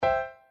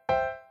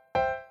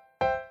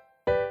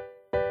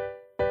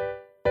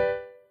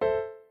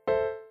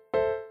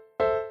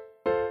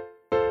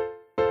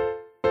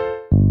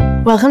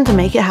Welcome to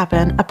Make It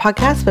Happen, a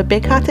podcast for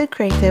big-hearted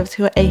creatives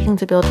who are aching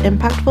to build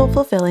impactful,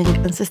 fulfilling,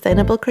 and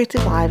sustainable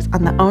creative lives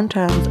on their own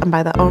terms and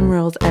by their own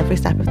rules every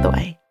step of the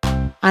way.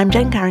 I'm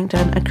Jen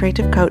Carrington, a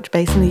creative coach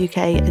based in the UK,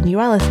 and you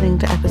are listening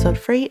to episode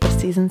 3 of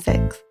season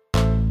 6.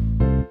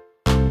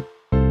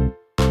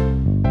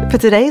 For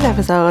today's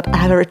episode, I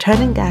have a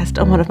returning guest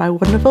and one of my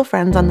wonderful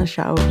friends on the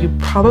show. You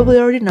probably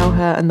already know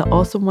her and the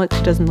awesome work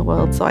she does in the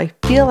world, so I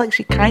feel like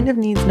she kind of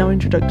needs no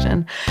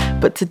introduction.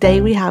 But today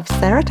we have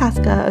Sarah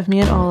Tasker of Me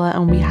and Ola,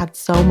 and we had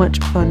so much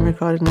fun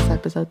recording this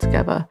episode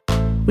together.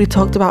 We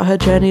talked about her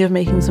journey of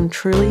making some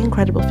truly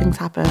incredible things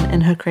happen in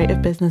her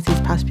creative business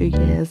these past few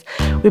years.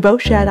 We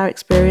both shared our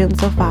experience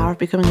so far of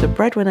becoming the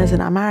breadwinners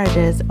in our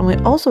marriages, and we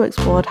also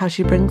explored how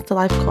she brings to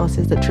life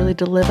courses that truly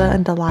deliver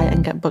and delight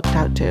and get booked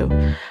out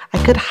to.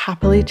 I could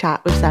happily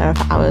chat with Sarah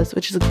for hours,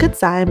 which is a good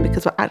sign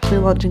because we're actually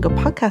launching a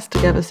podcast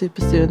together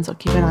super soon, so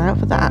keep an eye out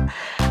for that.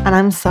 And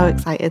I'm so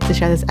excited to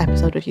share this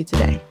episode with you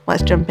today.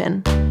 Let's jump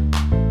in.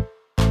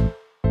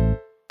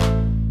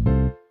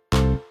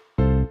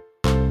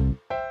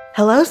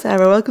 Hello,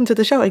 Sarah. Welcome to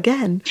the show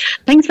again.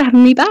 Thanks for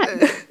having me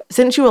back.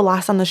 Since you were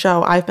last on the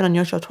show, I've been on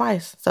your show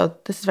twice, so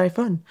this is very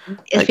fun.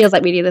 It feels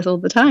like we do this all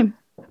the time.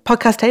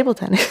 Podcast table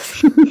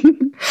tennis.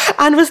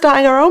 And we're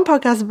starting our own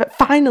podcast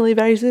finally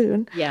very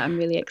soon. Yeah, I'm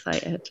really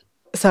excited.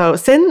 So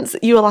since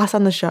you were last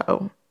on the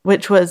show,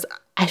 which was,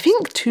 I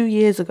think, 2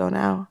 years ago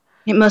now.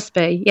 It must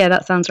be. Yeah,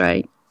 that sounds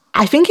right.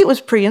 I think it was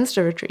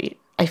pre-Insta retreat,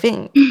 I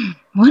think.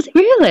 Was it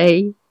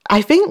really?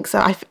 I think so.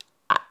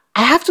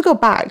 I have to go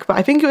back, but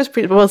I think it was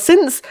well,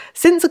 since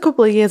a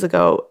couple of years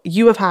ago,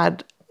 you have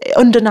had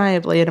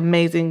undeniably an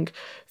amazing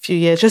few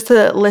years. Just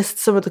to list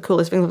some of the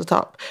coolest things at the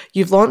top.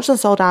 You've launched and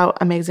sold out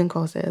amazing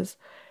courses.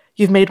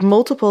 You've made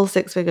multiple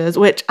six figures,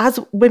 which as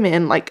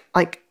women, like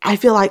I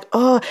feel like,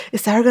 oh,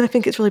 is Sarah going to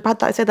think it's really bad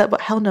that I said that? But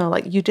hell no,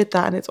 like you did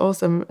that and it's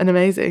awesome and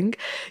amazing.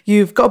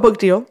 You've got a book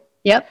deal.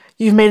 Yep.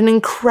 You've made an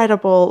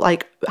incredible,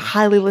 like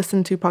highly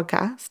listened to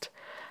podcast.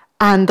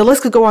 And the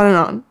list could go on and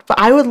on. But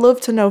I would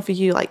love to know for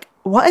you, like,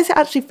 what has it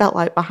actually felt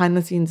like behind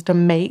the scenes to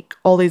make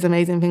all these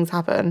amazing things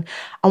happen?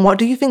 And what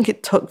do you think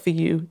it took for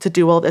you to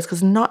do all this?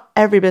 Because not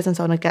every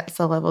business owner gets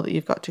the level that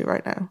you've got to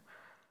right now.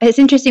 It's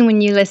interesting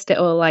when you list it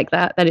all like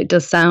that it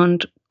does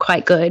sound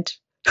quite good.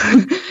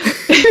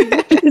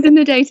 Because in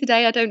the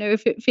day-to-day, I don't know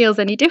if it feels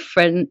any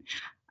different.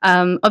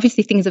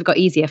 Obviously, things have got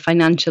easier.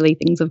 Financially,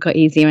 things have got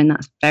easier, and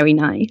that's very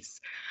nice.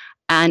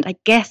 And I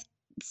guess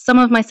some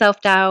of my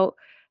self-doubt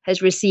has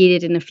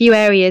receded in a few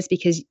areas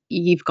because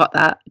you've got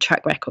that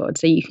track record.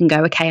 So you can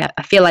go, okay,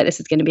 I feel like this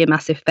is going to be a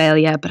massive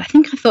failure, but I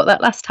think I thought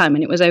that last time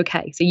and it was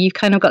okay. So you've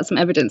kind of got some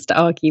evidence to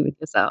argue with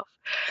yourself.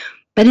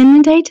 But in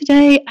the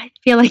day-to-day, I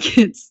feel like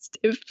it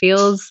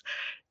feels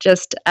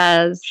just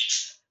as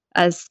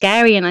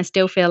scary, and I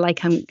still feel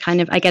like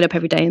I get up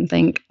every day and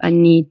think I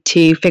need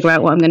to figure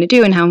out what I'm going to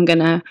do and how I'm going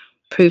to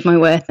prove my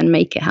worth and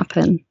make it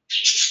happen.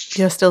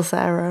 You're still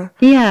Sarah.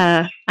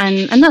 Yeah.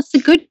 And that's a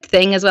good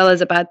thing as well as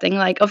a bad thing.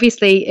 Like,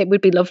 obviously, it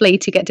would be lovely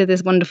to get to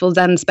this wonderful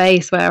Zen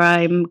space where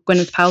I'm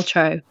Gwyneth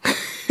Paltrow.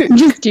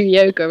 Just do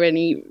yoga and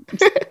eat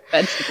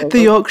vegetables.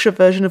 The Yorkshire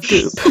version of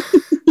Goop.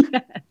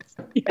 Yes.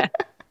 Yeah.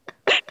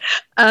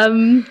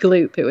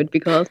 Gloop, it would be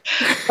called.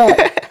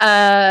 But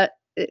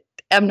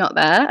I'm not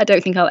there. I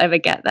don't think I'll ever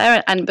get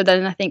there. But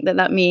then I think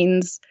that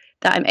means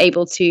that I'm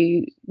able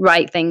to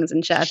write things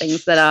and share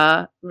things that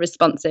are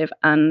responsive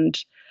and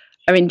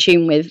are in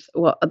tune with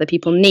what other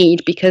people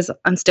need, because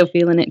I'm still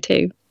feeling it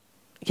too.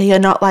 Yeah, you're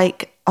not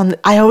like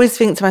I always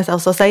think to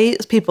myself, so say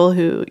it's people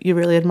who you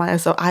really admire.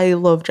 So I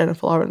love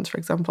Jennifer Lawrence, for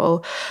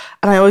example.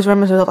 And I always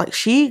remember to myself, like,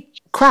 she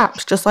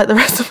craps just like the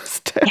rest of us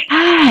do.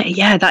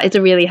 Yeah, that is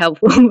a really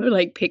helpful,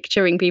 like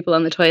picturing people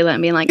on the toilet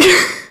and being like,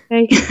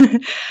 okay.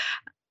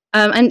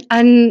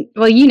 And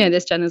well, you know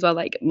this, Jen, as well,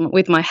 like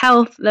with my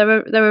health,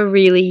 there are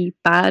really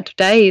bad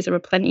days. There are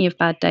plenty of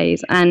bad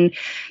days. And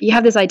you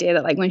have this idea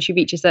that, like, once you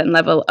reach a certain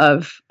level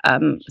of,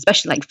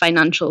 especially like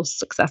financial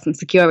success and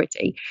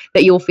security,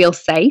 that you'll feel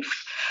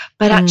safe.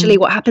 But actually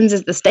what happens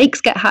is the stakes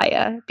get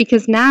higher,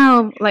 because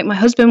now, like, my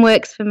husband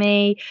works for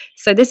me.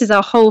 So this is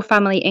our whole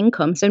family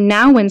income. So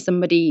now when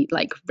somebody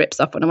like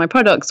rips off one of my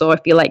products, or I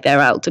feel like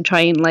they're out to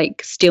try and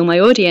like steal my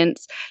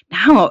audience,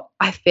 now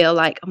I feel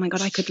like, oh my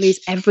God, I could lose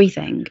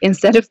everything.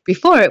 Instead of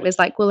before, it was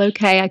like, well,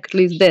 okay, I could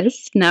lose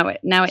this. Now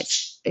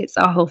it's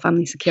our whole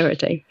family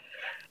security.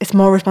 It's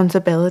more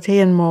responsibility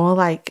and more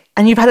like,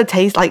 and you've had a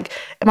taste. Like,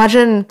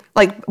 imagine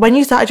like when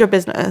you started your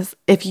business,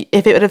 if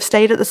it would have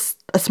stayed at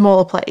a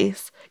smaller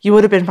place, you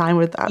would have been fine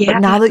with that. Yeah. But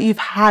now that you've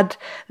had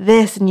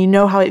this and you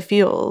know how it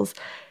feels,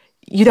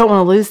 you don't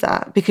want to lose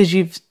that, because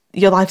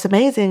your life's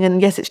amazing,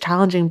 and yes, it's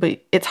challenging,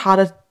 but it's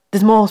harder.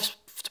 There's more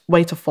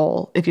way to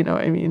fall, if you know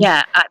what I mean.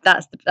 Yeah,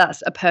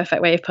 that's a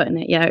perfect way of putting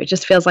it. Yeah, it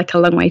just feels like a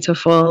long way to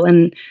fall,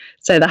 and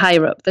so the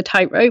higher up the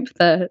tightrope,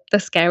 the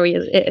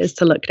scarier it is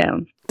to look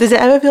down. Does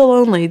it ever feel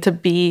lonely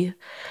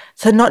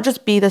to not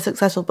just be the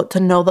successful, but to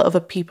know that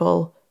other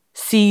people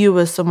see you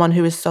as someone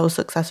who is so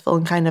successful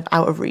and kind of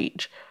out of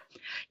reach?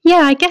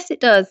 Yeah, I guess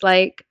it does.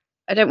 Like,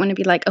 I don't want to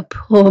be like, oh,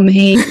 poor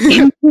me,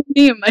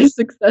 me and my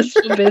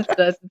successful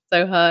business. It's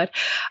so hard.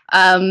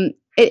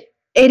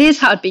 It is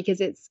hard because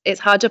it's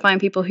hard to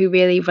find people who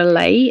really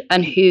relate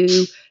and who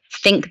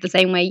think the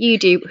same way you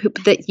do,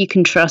 that you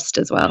can trust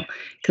as well.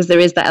 Because there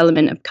is that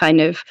element of kind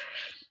of,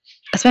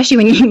 especially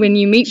when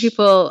you meet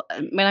people,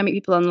 when I meet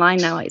people online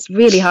now, it's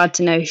really hard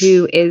to know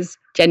who is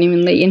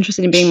genuinely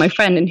interested in being my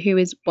friend and who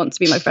wants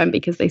to be my friend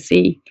because they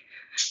see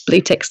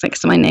blue ticks next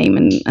to my name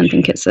and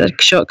think it's a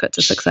shortcut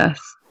to success.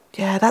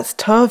 Yeah, that's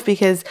tough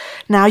because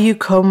now you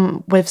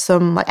come with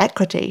some like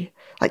equity.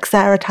 Like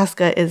Sarah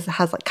Tasker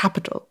has like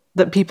capital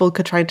that people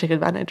could try and take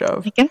advantage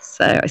of. I guess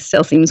so. It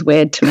still seems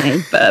weird to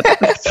me, but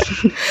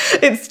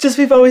it's just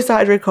before we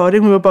started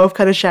recording, we were both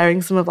kind of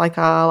sharing some of like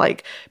our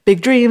like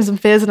big dreams and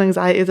fears and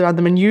anxieties around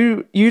them. And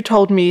you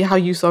told me how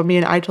you saw me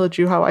and I told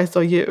you how I saw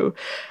you.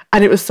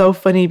 And it was so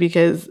funny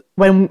because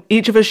when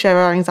each of us share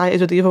our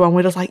anxieties with the other one,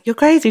 we're just like, you're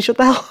crazy, shut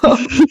the hell up.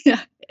 Yeah.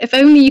 If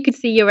only you could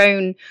see your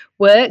own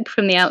work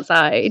from the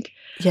outside.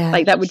 Yeah.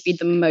 Like that would be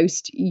the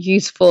most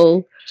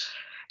useful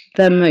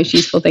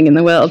thing in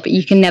the world, but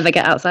you can never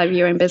get outside of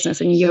your own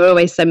business, and you're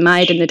always so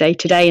mired in the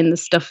day-to-day and the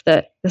stuff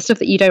that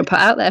you don't put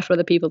out there for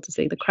other people to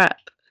see, the crap.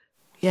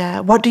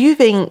 Yeah. What do you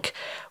think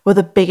were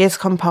the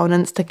biggest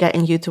components to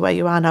getting you to where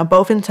you are now,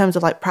 both in terms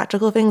of like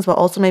practical things, but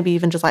also maybe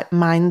even just like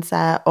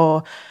mindset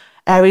or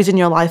areas in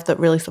your life that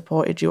really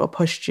supported you or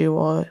pushed you,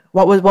 or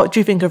what do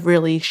you think have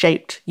really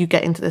shaped you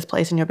getting to this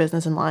place in your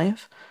business and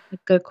life? A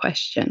good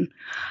question.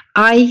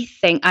 I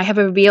think I have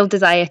a real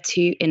desire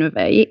to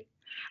innovate,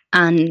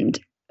 and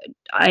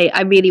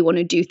I really want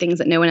to do things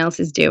that no one else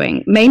is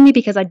doing, mainly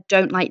because I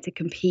don't like to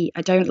compete.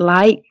 I don't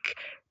like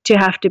to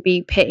have to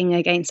be pitting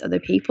against other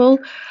people.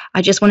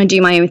 I just want to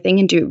do my own thing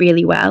and do it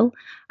really well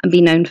and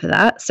be known for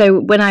that.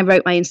 So when I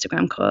wrote my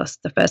Instagram course,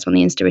 the first one,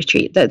 the Insta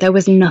Retreat, there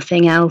was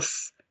nothing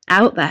else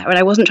out there, and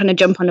I wasn't trying to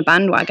jump on a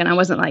bandwagon. I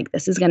wasn't like,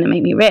 this is going to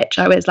make me rich.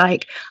 I was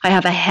like, I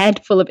have a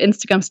head full of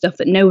Instagram stuff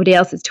that nobody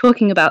else is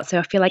talking about, so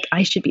I feel like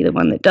I should be the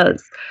one that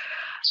does.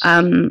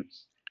 And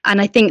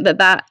I think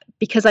that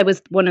because I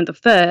was one of the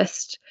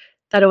first,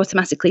 that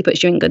automatically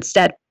puts you in good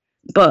stead.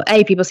 But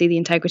A, people see the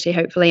integrity,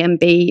 hopefully, and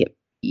B,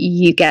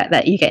 you get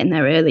in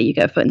there early, you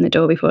get a foot in the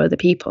door before other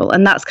people.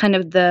 And that's kind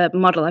of the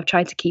model I've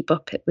tried to keep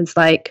up. It was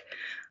like,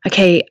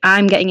 okay,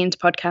 I'm getting into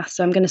podcasts,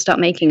 so I'm going to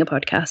start making a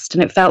podcast.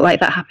 And it felt like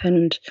that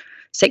happened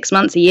 6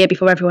 months, a year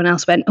before everyone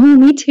else went, oh,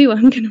 me too,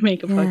 I'm going to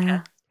make a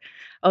podcast.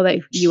 Although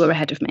you were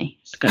ahead of me.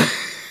 Just going to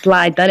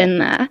slide that in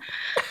there.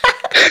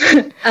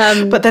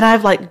 But then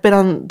I've like been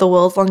on the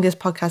world's longest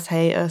podcast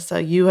hiatus, so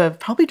you have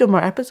probably done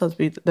more episodes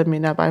than me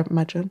now, I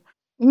imagine.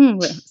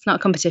 Well, it's not a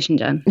competition,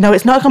 Jen. No,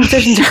 it's not a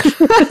competition, Jen.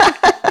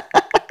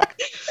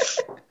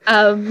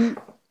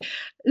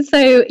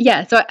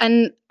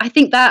 And I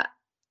think that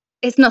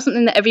it's not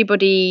something that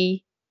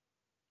everybody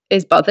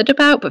is bothered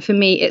about, but for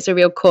me, it's a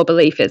real core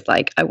belief. It's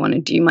like, I want to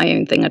do my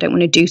own thing. I don't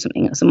want to do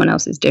something that someone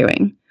else is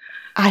doing.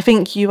 I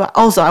think you are.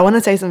 Also, I want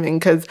to say something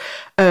because,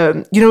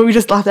 we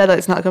just laughed at it.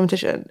 It's not a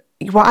competition.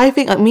 What I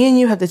think, like, me and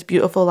you have this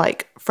beautiful,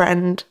 like,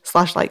 friend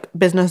 / like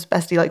business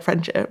bestie, like,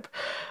 friendship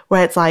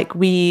where it's like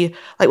we're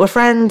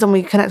friends and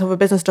we connect over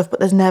business stuff,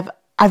 but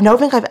I don't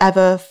think I've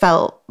ever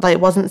felt like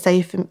it wasn't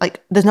safe.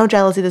 Like, there's no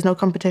jealousy, there's no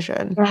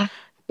competition. Yeah.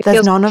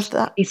 There's none of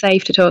that. It's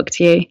safe to talk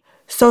to you.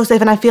 So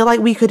safe. And I feel like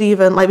we could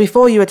even, like,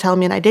 before you were telling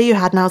me an idea you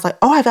had, and I was like,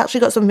 oh, I've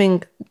actually got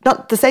something,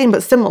 not the same,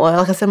 but similar,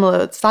 like a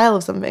similar style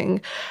of something.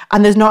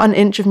 And there's not an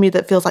inch of me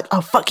that feels like,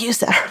 oh, fuck you,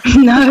 Sarah.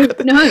 No.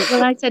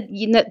 Well, I said,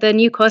 the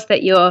new course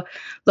that you're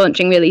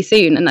launching really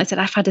soon. And I said,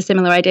 I've had a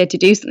similar idea to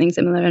do something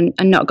similar and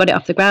not got it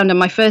off the ground. And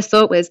my first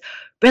thought was,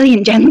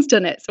 brilliant, Jen's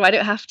done it, so I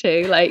don't have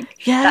to.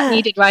 Like, that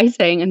needed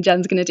writing, and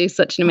Jen's going to do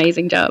such an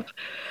amazing job.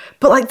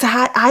 But, like,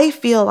 I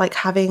feel like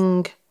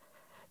having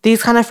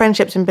these kind of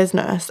friendships in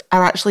business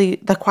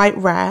they're quite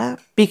rare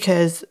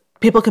because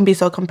people can be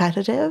so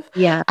competitive.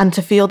 Yeah. And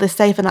to feel this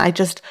safe. And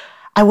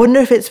I wonder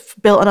if it's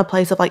built on a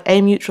place of like a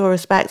mutual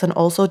respect and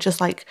also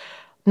just like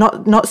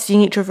not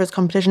seeing each other as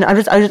competition. I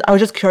was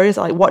just curious,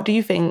 like, what do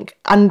you think?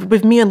 And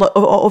with me and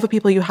other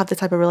people you have this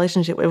type of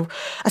relationship with,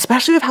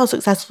 especially with how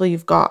successful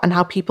you've got and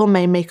how people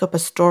may make up a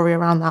story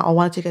around that or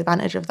want to take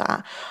advantage of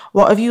that.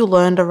 What have you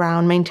learned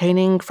around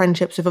maintaining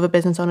friendships with other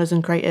business owners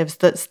and creatives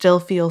that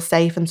still feel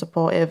safe and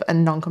supportive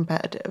and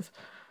non-competitive?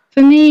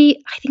 For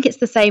me, I think it's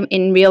the same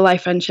in real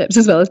life friendships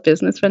as well as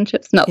business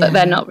friendships. Not that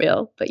they're not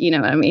real, but you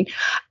know what I mean.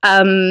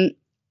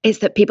 It's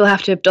that people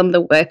have to have done the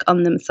work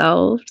on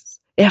themselves.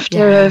 They have to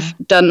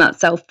have done that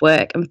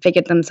self-work and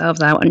figured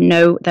themselves out and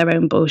know their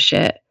own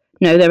bullshit,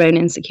 know their own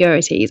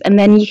insecurities, and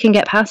then you can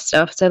get past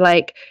stuff. So,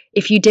 like,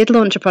 if you did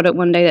launch a product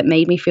one day that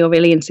made me feel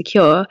really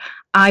insecure,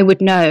 I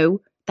would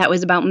know that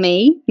was about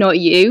me, not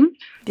you.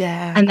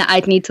 Yeah. And that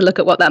I'd need to look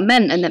at what that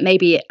meant, and that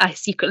maybe I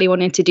secretly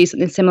wanted to do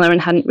something similar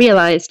and hadn't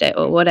realized it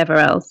or whatever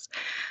else.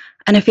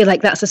 And I feel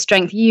like that's a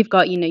strength you've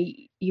got. You know,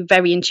 you're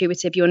very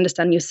intuitive, you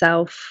understand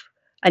yourself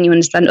and you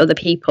understand other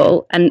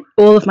people. And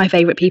all of my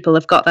favorite people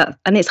have got that.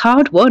 And it's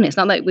hard won. It's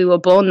not like we were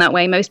born that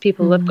way. Most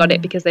people have got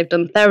it because they've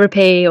done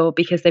therapy or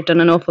because they've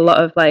done an awful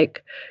lot of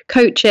like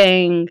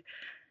coaching.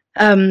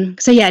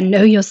 So yeah,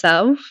 know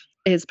yourself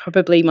is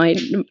probably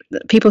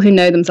people who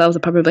know themselves are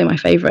probably my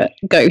favorite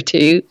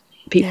go-to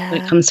people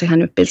when it comes to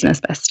kind of business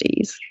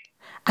besties.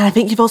 And I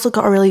think you've also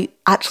got to really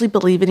actually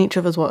believe in each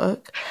other's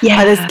work.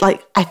 Yeah.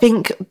 I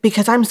think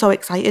because I'm so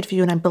excited for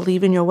you and I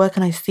believe in your work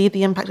and I see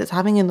the impact it's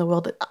having in the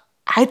world,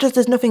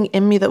 there's nothing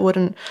in me that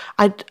wouldn't,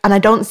 and I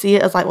don't see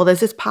it as like, well,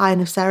 there's this pie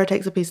and if Sarah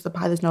takes a piece of the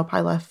pie, there's no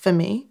pie left for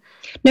me.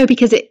 No,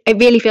 because it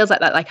really feels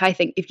like that. Like, I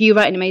think if you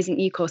write an amazing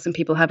e-course and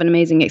people have an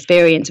amazing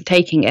experience of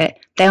taking it,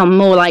 they are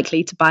more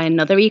likely to buy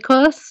another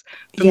e-course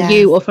from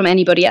you or from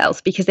anybody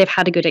else because they've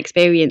had a good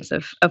experience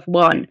of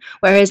one.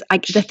 Whereas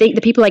the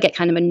people I get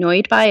kind of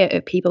annoyed by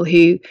are people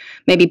who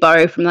maybe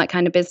borrow from that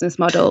kind of business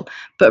model,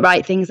 but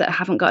write things that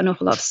haven't got an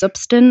awful lot of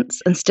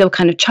substance and still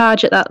kind of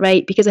charge at that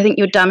rate, because I think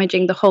you're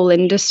damaging the whole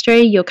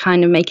industry. You're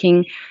kind of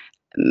making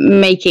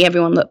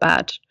everyone look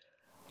bad.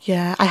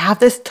 Yeah, I have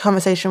this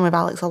conversation with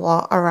Alex a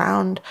lot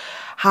around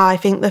how I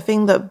think the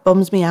thing that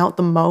bums me out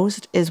the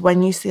most is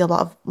when you see a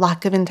lot of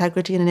lack of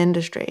integrity in an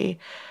industry.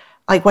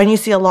 Like when you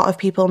see a lot of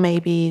people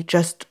maybe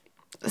just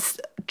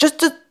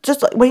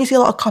like when you see a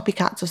lot of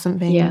copycats or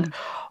something. Yeah.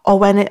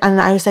 Or and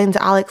I was saying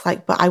to Alex,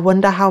 like, but I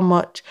wonder how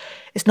much,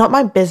 it's not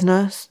my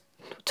business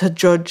to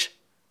judge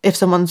if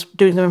someone's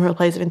doing something from a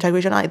place of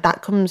integrity. And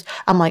like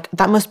I'm like,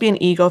 that must be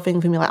an ego thing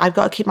for me. Like I've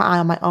got to keep my eye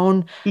on my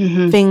own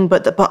thing.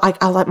 But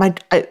I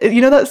like you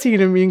know that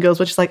scene in Mean Girls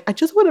where she's like, I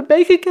just want to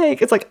bake a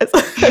cake. It's like,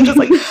 I'm just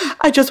like,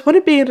 I just want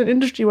to be in an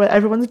industry where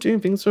everyone's doing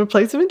things from a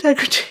place of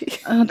integrity.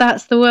 Oh,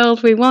 that's the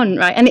world we want,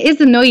 right? And it is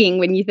annoying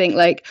when you think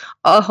like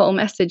our whole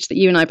message that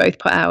you and I both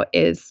put out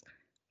is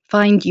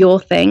find your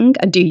thing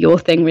and do your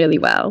thing really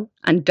well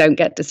and don't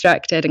get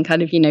distracted and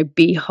kind of,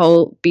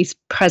 be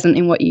present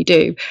in what you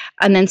do.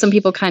 And then some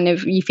people kind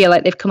of, you feel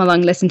like they've come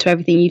along, listened to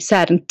everything you've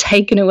said and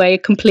taken away a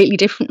completely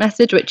different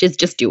message, which is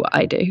just do what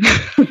I do.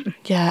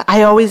 Yeah,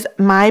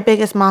 my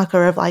biggest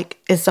marker of like,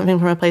 is something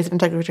from a place of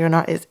integrity or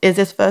not is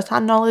this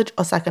first-hand knowledge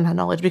or second-hand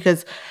knowledge?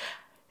 Because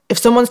if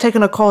someone's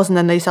taken a course and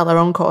then they sell their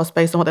own course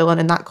based on what they learned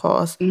in that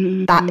course,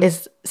 that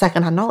is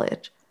second-hand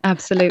knowledge.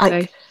 Absolutely.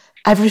 Like,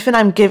 everything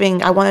I'm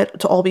giving, I want it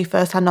to all be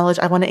first-hand knowledge.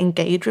 I want to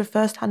engage with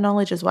first-hand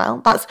knowledge as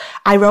well.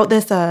 I wrote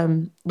this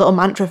little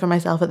mantra for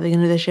myself at the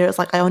beginning of this year. It's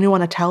like, I only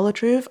want to tell the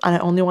truth and I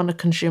only want to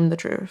consume the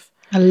truth.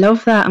 I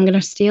love that. I'm going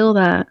to steal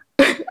that.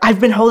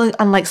 I've been holding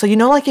on, like, so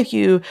like if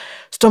you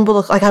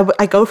stumble, like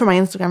I go through my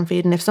Instagram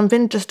feed and if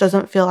something just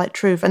doesn't feel like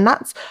truth, and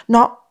that's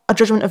not a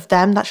judgment of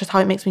them, that's just how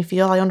it makes me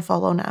feel, I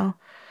unfollow now.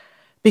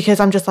 Because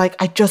I'm just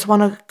like, I just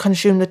want to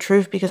consume the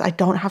truth because I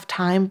don't have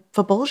time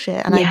for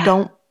bullshit. And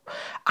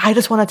I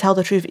just want to tell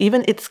the truth.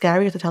 Even it's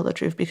scarier to tell the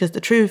truth because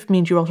the truth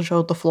means you also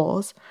show the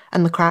flaws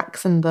and the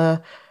cracks and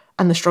the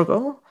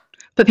struggle.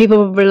 But people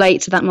will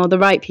relate to that more. The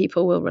right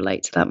people will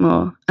relate to that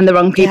more. And the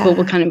wrong people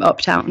will kind of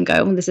opt out and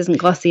go, well, this isn't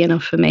glossy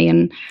enough for me.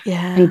 And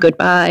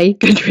goodbye,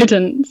 good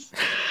riddance.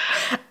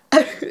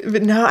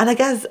 But no, and I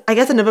guess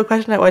another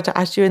question I wanted to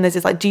ask you in this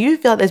is like, do you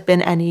feel like there's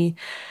been any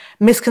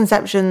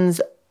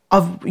misconceptions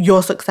of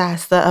your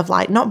success that have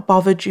like not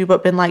bothered you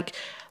but been like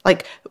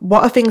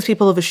what are things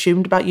people have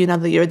assumed about you now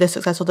that you're this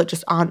successful that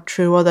just aren't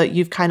true, or that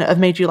you've kind of have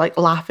made you like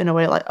laugh in a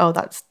way like, oh,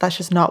 that's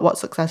just not what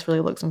success really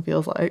looks and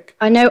feels like?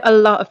 I know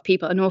an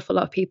awful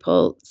lot of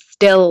people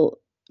still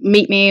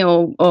meet me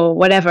or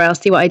whatever else,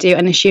 see what I do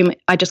and assume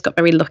I just got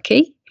very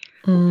lucky.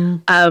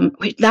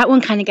 That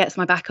one kind of gets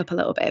my back up a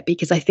little bit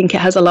because I think it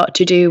has a lot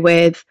to do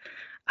with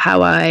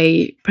how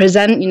I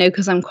present,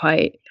 because I'm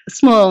quite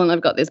small and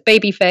I've got this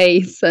baby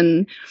face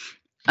and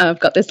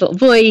I've got this little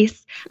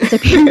voice, so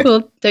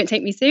people don't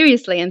take me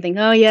seriously and think,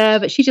 oh yeah,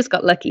 but she just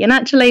got lucky. And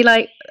actually,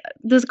 like,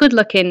 there's good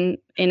luck in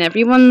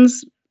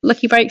everyone's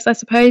lucky breaks, I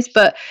suppose,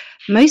 but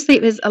mostly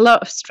it was a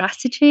lot of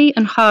strategy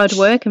and hard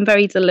work and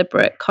very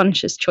deliberate,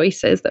 conscious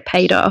choices that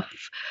paid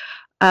off,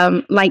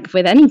 like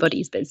with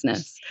anybody's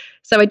business.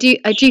 So I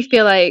do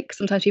feel like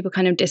sometimes people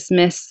kind of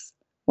dismiss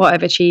what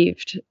I've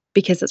achieved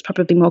because it's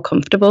probably more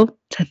comfortable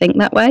to think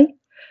that way.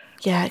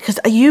 Yeah, because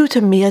you to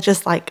me are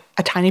just like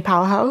a tiny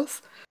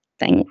powerhouse.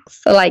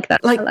 Thanks. I like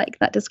that. I like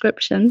that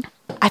description.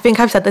 I think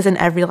I've said this in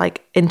every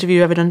like interview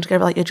I've ever done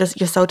together. Like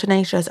you're so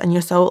tenacious and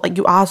you're so like,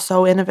 you are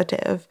so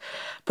innovative,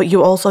 but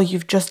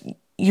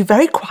you've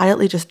very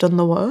quietly just done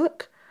the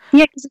work.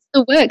 Yeah, because it's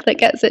the work that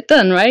gets it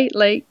done, right?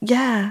 Like,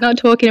 yeah, not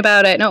talking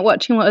about it, not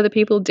watching what other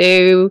people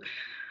do,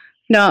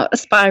 not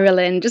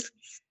spiraling, just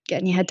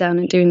getting your head down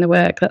and doing the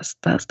work. That's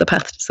the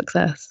path to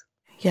success.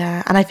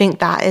 Yeah, and I think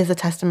that is a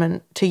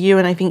testament to you,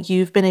 and I think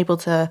you've been able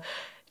to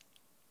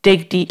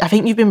dig deep. I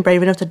think you've been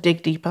brave enough to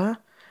dig deeper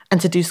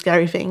and to do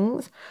scary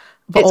things.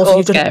 But it's also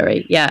all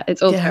scary. Yeah,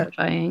 it's all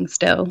terrifying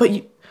still. But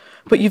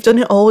you've done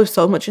it all with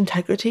so much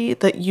integrity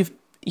that you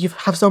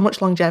have so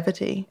much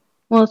longevity.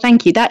 Well,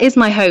 thank you. That is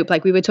my hope.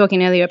 Like we were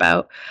talking earlier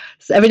about,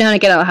 so every now and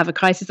again I'll have a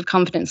crisis of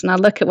confidence and I'll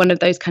look at one of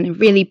those kind of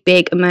really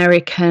big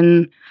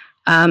American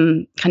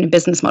kind of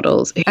business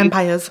models.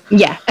 Empires.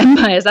 Yeah,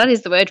 empires. That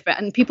is the word for it.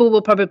 And people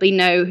will probably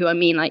know who I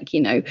mean. Like,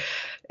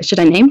 should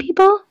I name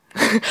people?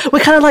 We're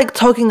kind of like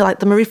talking like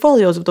the Marie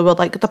Forleos of the world,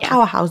 like the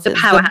powerhouses. The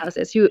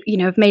powerhouses who,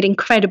 have made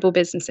incredible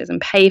businesses and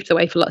paved the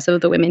way for lots of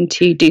other women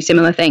to do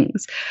similar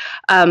things.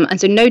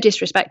 And so no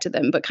disrespect to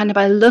them, but kind of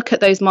I look at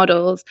those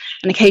models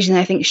and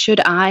occasionally I think, should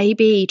I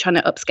be trying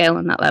to upscale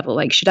on that level?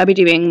 Like, should I be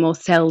doing more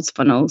sales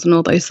funnels and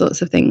all those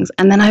sorts of things?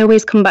 And then I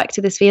always come back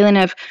to this feeling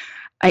of,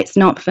 it's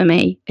not for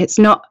me. It's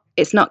not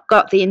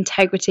got the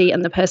integrity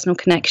and the personal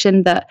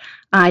connection that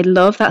I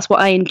love. That's what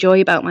I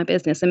enjoy about my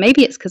business. And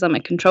maybe it's because I'm a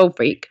control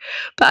freak,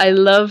 but I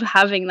love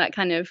having that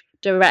kind of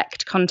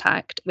direct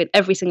contact with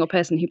every single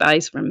person who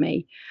buys from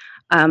me.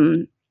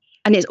 And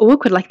it's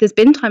awkward. Like, there's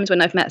been times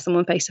when I've met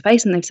someone face to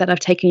face and they've said, I've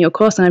taken your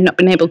course, and I've not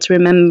been able to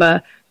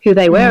remember who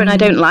they were. And I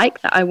don't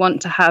like that. I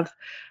want to have,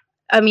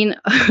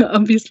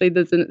 obviously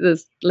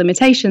there's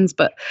limitations,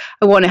 but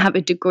I want to have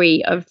a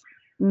degree of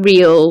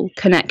real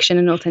connection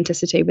and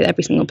authenticity with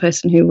every single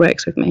person who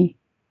works with me.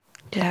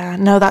 Yeah,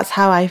 no, that's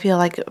how I feel.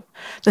 Like,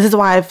 this is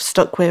why I've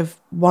stuck with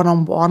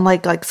one-on-one.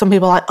 Like some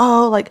people are like,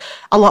 oh, like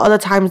a lot of the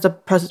times the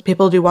process,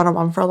 people do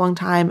one-on-one for a long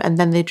time and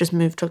then they just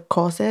move to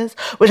courses,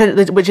 which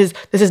is,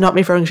 this is not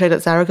me throwing shade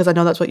at Sarah, because I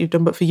know that's what you've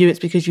done, but for you it's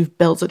because you've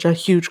built such a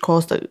huge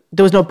course that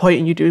there was no point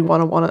in you doing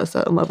one-on-one at a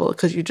certain level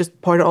because you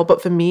just poured it all.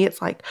 But for me, it's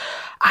like,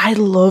 I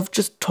love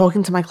just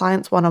talking to my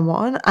clients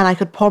one-on-one, and I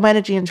could pour my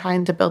energy in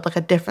trying to build like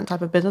a different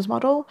type of business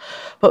model.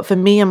 But for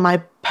me and my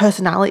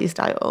personality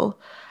style,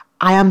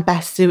 I am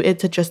best suited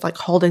to just like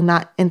holding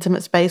that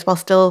intimate space while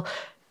still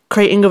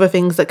creating other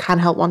things that can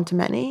help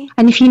one-to-many.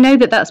 And if you know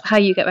that that's how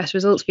you get best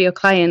results for your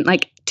client,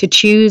 like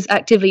to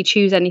actively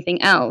choose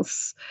anything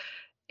else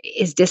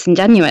is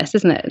disingenuous,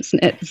 isn't it?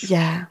 It's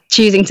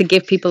choosing to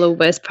give people a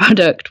worse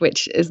product,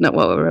 which is not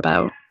what we're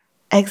about.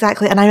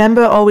 Exactly. And I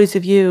remember always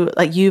with you,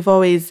 like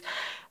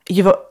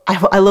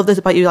I love this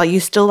about you, like you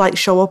still like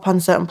show up on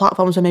certain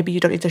platforms where maybe you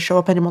don't need to show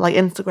up anymore, like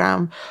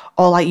Instagram,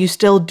 or like you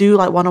still do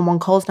like one-on-one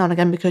calls now and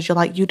again because you're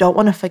like, you don't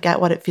want to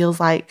forget what it feels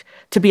like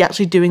to be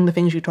actually doing the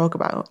things you talk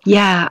about.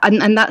 Yeah,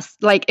 and that's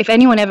like, if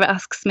anyone ever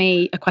asks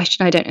me a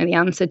question I don't know the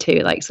answer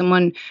to, like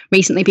someone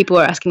recently, people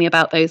were asking me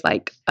about those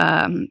like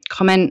follow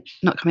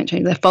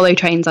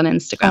trains on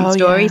Instagram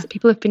stories that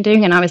people have been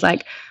doing, and I was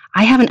like,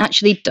 I haven't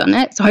actually done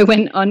it. So I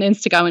went on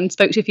Instagram and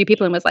spoke to a few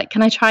people and was like,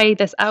 can I try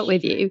this out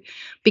with you?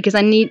 Because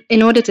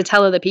in order to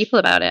tell other people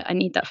about it, I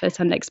need that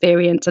first-hand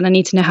experience and I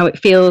need to know how it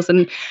feels.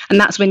 And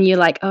that's when you're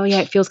like, oh yeah,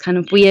 it feels kind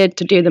of weird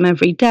to do them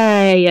every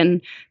day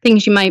and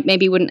things you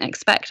maybe wouldn't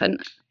expect.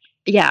 And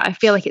yeah, I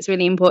feel like it's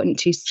really important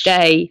to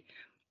stay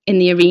in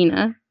the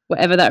arena,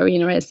 whatever that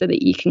arena is, so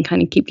that you can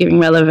kind of keep giving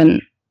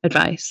relevant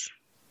advice.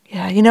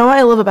 Yeah, you know what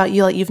I love about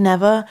you? Like you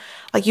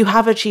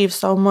have achieved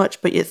so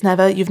much, but you've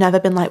never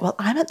been like, well,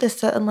 I'm at this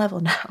certain level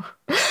now.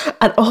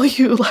 And all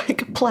you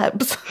like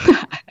plebs.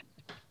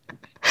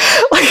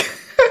 Like,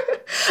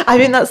 I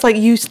think that's like,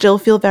 you still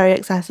feel very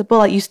accessible.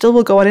 Like you still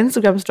will go on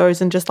Instagram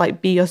stories and just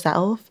like be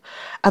yourself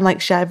and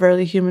like share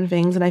really human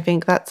things. And I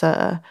think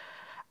sometimes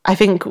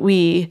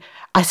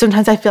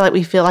I feel like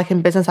we feel like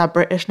in business our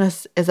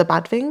Britishness is a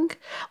bad thing.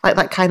 Like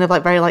that kind of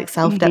like very like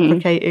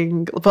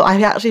self-deprecating. Mm-hmm. But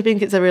I actually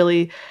think it's a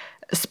really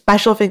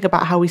special thing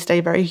about how we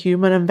stay very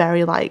human and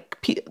very like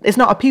it's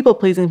not a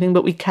people-pleasing thing,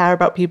 but we care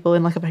about people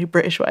in like a very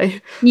British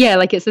way. Yeah,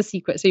 like it's a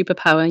secret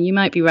superpower. You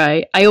might be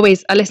right. I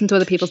listen to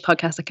other people's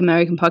podcasts, like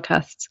American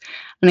podcasts,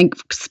 and I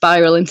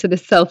spiral into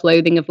this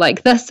self-loathing of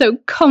like, they're so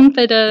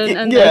confident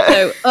and they're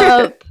so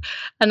up,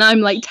 and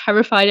I'm like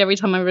terrified every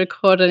time I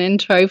record an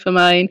intro for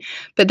mine.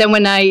 But then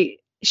when I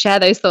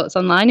share those thoughts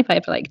online, if I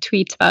ever like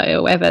tweet about it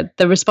or whatever,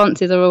 the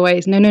responses are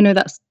always no,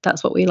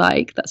 that's what we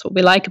like. That's what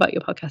we like about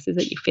your podcast, is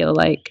that you feel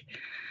like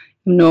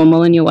you're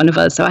normal and you're one of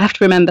us. So I have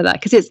to remember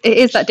that, because it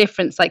is that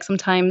difference. Like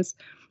sometimes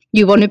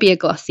you want to be a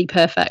glossy,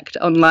 perfect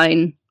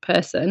online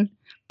person,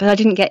 but I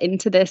didn't get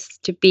into this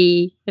I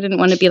didn't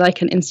want to be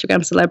like an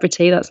Instagram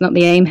celebrity. That's not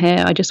the aim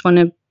here. I just want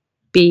to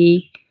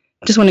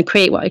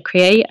create what I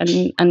create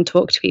and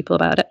talk to people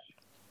about it.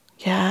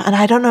 Yeah, and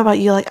I don't know about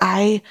you, like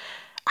I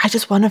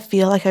just want to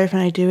feel like everything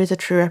I do is a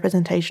true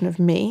representation of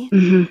me.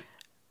 Mm-hmm.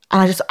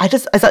 And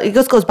it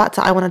just goes back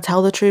to, I want to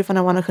tell the truth and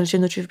I want to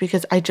consume the truth,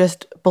 because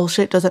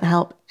bullshit doesn't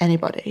help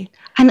anybody.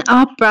 And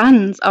our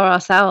brands are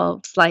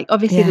ourselves. Like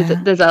obviously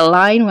there's a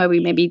line where we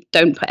maybe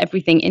don't put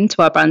everything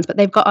into our brands, but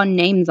they've got our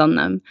names on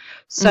them.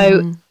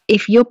 So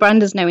if your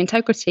brand has no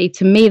integrity,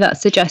 to me that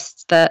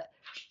suggests that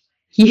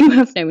you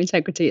have no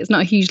integrity. It's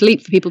not a huge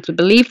leap for people to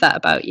believe that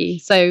about you.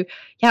 So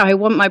yeah, I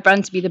want my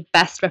brand to be the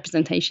best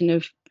representation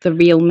of the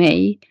real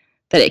me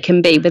that it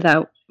can be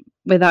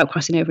without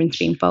crossing over into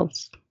being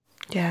false.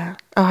 Yeah.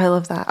 Oh, I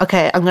love that.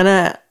 Okay, I'm going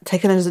to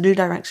take it as a new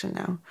direction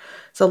now.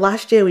 So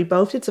last year we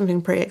both did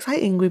something pretty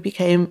exciting. We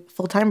became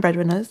full-time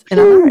breadwinners in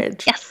our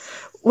marriage.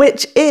 Yes.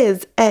 Which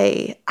is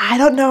I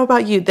don't know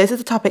about you, this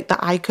is a topic that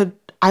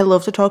I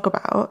love to talk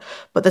about,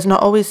 but there's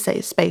not always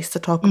safe space to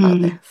talk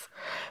about this.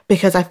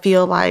 Because I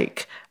feel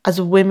like as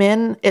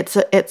women,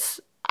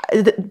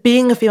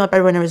 being a female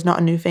breadwinner is not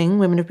a new thing.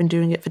 Women have been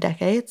doing it for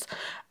decades.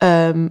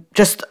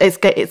 Just it's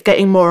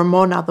getting more and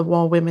more now. The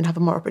more women have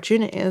more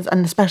opportunities,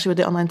 and especially with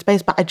the online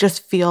space. But I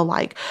just feel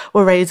like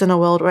we're raised in a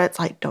world where it's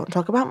like, don't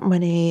talk about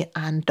money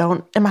and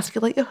don't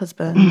emasculate your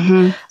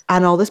husband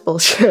and all this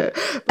bullshit.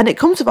 And it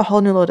comes with a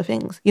whole new load of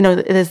things. You know,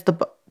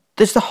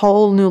 there's a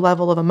whole new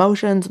level of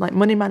emotions and like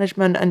money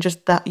management and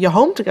just that you're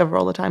home together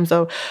all the time.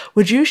 So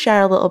would you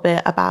share a little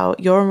bit about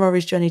your and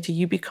Rory's journey to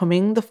you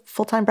becoming the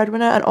full-time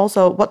breadwinner, and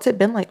also what's it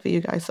been like for you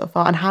guys so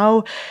far, and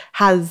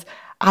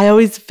I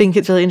always think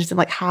it's really interesting,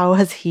 like how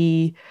has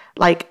he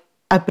like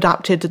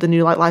adapted to the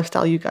new like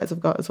lifestyle you guys have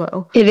got as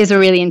well? It is a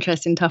really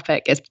interesting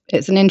topic.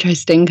 It's an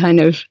interesting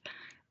kind of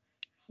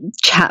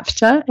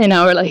chapter in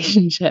our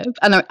relationship,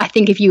 and I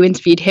think if you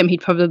interviewed him, he'd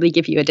probably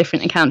give you a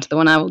different account to the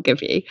one I will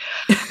give you.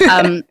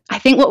 I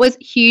think what was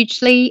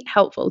hugely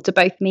helpful to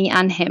both me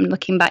and him,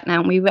 looking back now,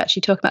 and we were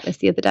actually talking about this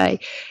the other day,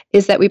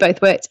 is that we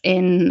both worked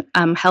in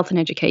health and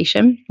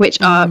education, which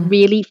are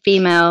really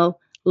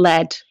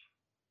female-led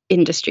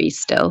industries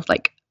still.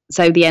 Like,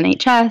 so the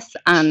NHS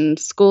and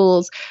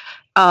schools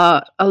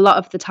are a lot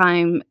of the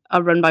time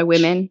are run by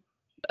women,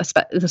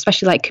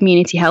 especially like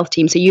community health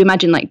teams. So you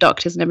imagine like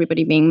doctors and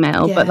everybody being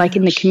male, but like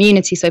in the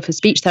community, so for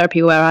speech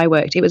therapy where I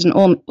worked, it was an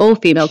all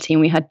female team.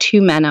 We had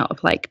 2 men out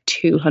of like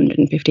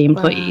 250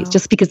 employees,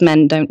 just because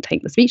men don't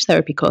take the speech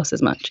therapy course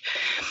as much.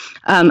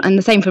 And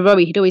the same for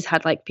Rory. He'd always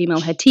had like female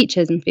head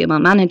teachers and female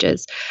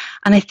managers.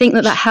 And I think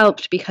that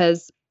helped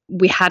because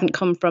we hadn't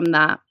come from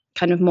that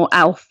kind of more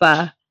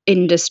alpha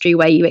industry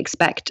where you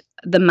expect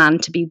the man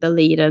to be the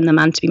leader and the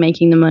man to be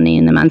making the money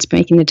and the man to be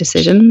making the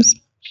decisions.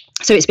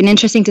 So it's been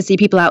interesting to see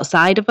people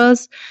outside of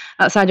us,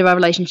 outside of our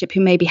relationship,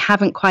 who maybe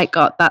haven't quite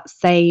got that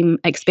same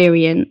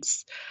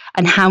experience,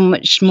 and how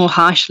much more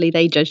harshly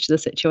they judge the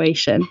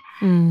situation,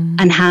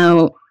 and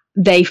how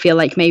they feel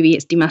like maybe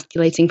it's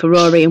demasculating for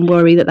Rory, and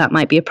worry that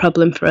might be a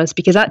problem for us,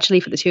 because actually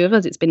for the two of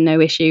us, it's been no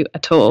issue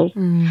at all.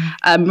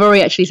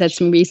 Rory actually said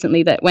to me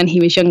recently that when he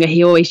was younger,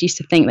 he always used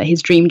to think that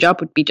his dream job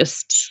would be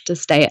just to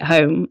stay at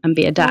home and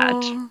be a dad.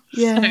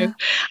 So,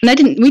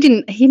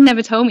 and he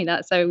never told me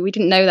that, so we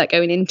didn't know that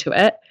going into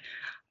it.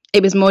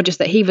 It was more just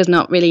that he was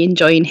not really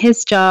enjoying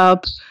his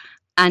job,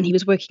 and he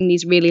was working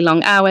these really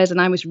long hours,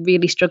 and I was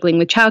really struggling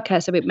with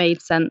childcare. So it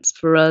made sense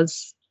for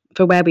us,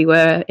 for where we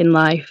were in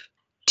life,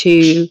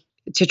 to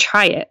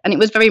try it. And it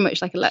was very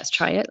much like let's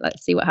try it,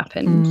 let's see what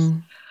happens.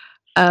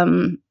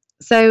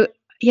 So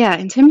yeah,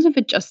 in terms of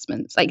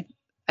adjustments, like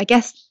I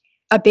guess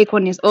a big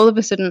one is all of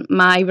a sudden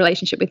my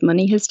relationship with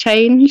money has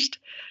changed.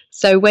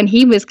 So when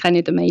he was kind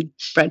of the main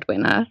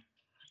breadwinner,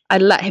 I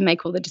let him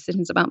make all the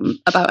decisions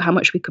about how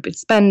much we could be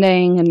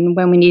spending and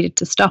when we needed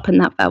to stop, and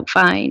that felt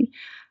fine.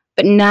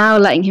 But now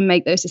letting him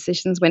make those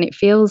decisions when it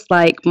feels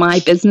like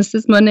my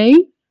business's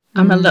money,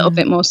 I'm a little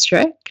bit more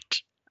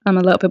strict. I'm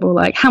a little bit more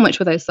like, how much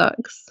were those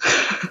socks?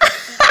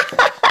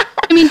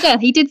 I mean, yeah,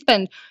 he did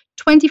spend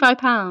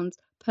 £25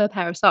 per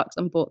pair of socks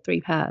and bought 3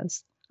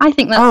 pairs. I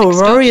think that's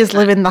Rory is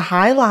living the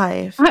high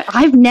life.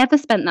 I've never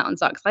spent that on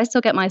socks. I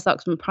still get my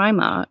socks from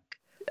Primark.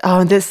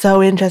 Oh, and that's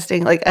so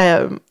interesting. Me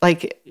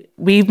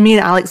and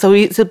Alex, so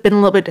it's been a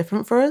little bit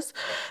different for us.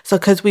 So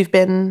because we've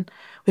been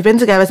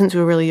together since we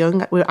were really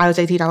young. I was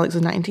 18, Alex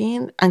was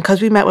 19. And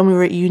because we met when we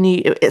were at uni,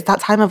 it's that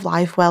time of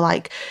life where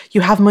like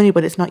you have money,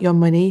 but it's not your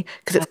money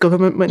because it's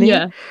government money.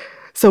 Yeah.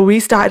 So we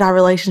started our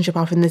relationship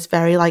off in this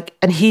very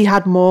and he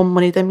had more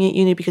money than me at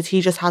uni because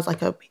he just has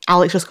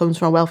Alex just comes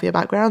from a wealthier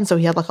background. So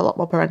he had a lot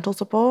more parental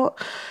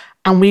support.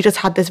 And we just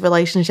had this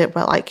relationship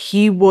where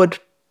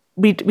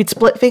we'd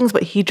split things,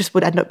 but he just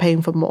would end up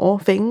paying for more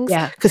things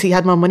because he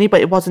had more money,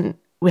 but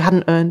we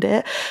hadn't earned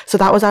it. So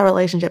that was our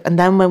relationship. And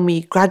then when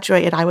we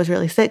graduated, I was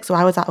really sick. So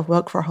I was out of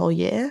work for a whole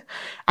year.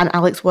 And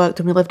Alex worked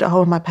and we lived at home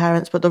with my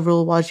parents. But the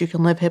rule was you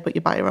can live here, but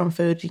you buy your own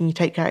food and you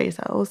take care of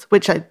yourselves,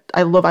 which I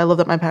love. I love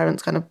that my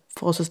parents kind of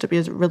forced us to be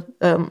as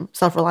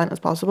self-reliant as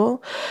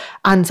possible.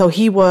 And so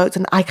he worked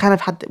and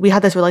we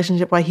had this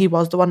relationship where he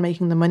was the one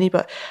making the money.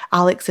 But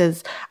Alex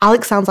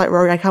sounds like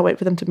Rory. I can't wait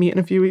for them to meet in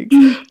a few weeks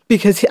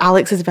because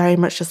Alex is very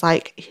much just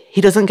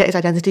he doesn't get his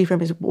identity from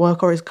his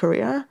work or his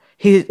career.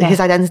 His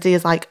identity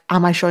is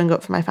am I showing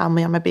up for my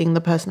family? Am I being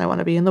the person I want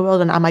to be in the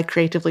world? And am I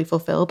creatively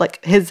fulfilled?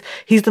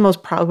 He's the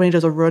most proud when he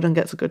does a run and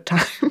gets a good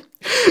time.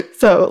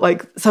 So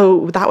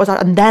that was,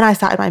 and then I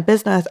started my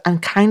business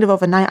and kind of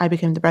overnight I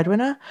became the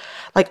breadwinner.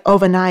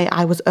 Overnight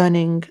I was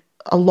earning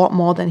a lot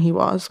more than he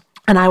was.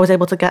 And I was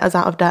able to get us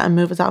out of debt and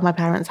move us out of my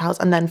parents' house.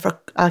 And then for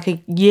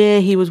a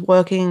year he was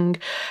working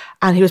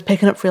and he was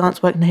picking up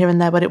freelance work here and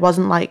there, but it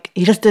wasn't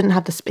he just didn't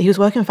have he was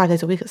working 5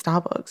 days a week at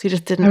Starbucks. He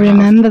just didn't. I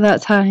remember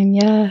that time,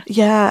 yeah.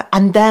 Yeah.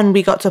 And then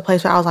we got to a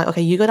place where I was like,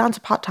 okay, you go down to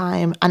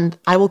part-time and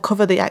I will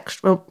cover the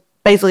extra.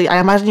 Basically, I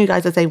imagine you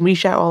guys are saying we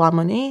share all our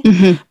money,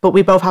 but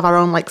we both have our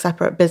own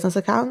separate business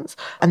accounts.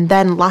 And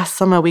then last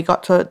summer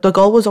the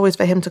goal was always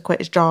for him to quit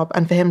his job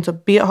and for him to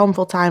be at home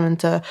full time and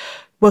to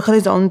work on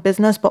his own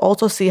business, but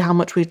also see how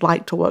much we'd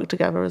like to work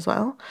together as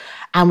well.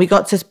 And we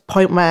got to this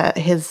point where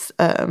his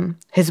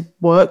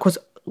work was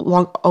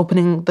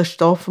opening the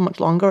store for much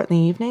longer in the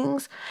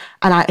evenings.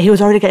 And he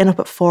was already getting up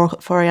at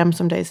 4 a.m.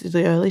 some days to do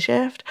the early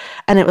shift.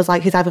 And it was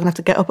like, he's either going to have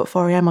to get up at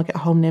 4 a.m. or get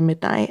home near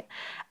midnight.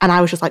 And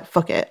I was just like,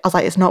 fuck it. I was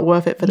like, it's not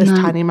worth it for this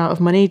tiny amount of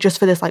money, just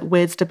for this like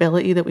weird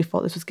stability that we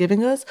thought this was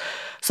giving us.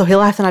 So he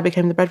left and I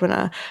became the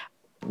breadwinner.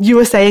 You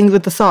were saying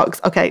with the socks.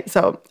 Okay,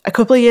 so a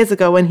couple of years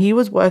ago when he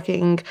was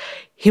working,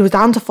 he was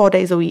down to 4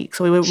 days a week.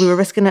 So we were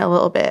risking it a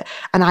little bit.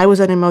 And I was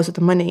earning most of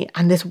the money.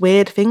 And this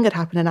weird thing had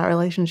happened in our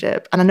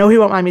relationship. And I know he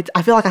won't mind me.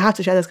 I feel like I have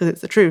to share this because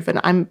it's the truth. And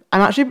I'm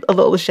actually a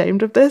little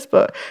ashamed of this,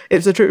 but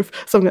it's the truth.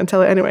 So I'm going to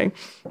tell it anyway.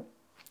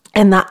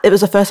 And that it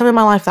was the first time in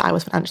my life that I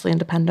was financially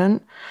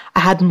independent.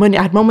 I had money.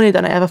 I had more money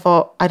than I ever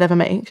thought I'd ever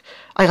make.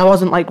 Like, I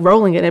wasn't like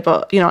rolling in it,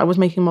 but, you know, I was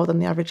making more than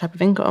the average type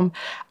of income.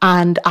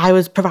 And I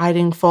was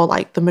providing for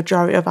like the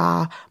majority of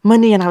our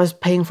money, and I was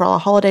paying for all our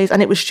holidays.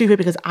 And it was stupid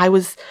because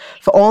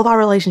for all of our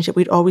relationship,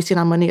 we'd always seen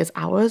our money as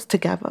ours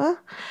together.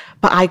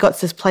 But I got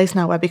to this place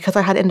now where, because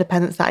I had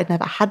independence that I'd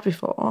never had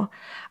before,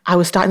 I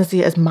was starting to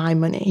see it as my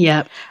money.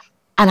 Yeah.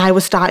 And I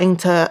was starting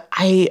to,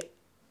 I'm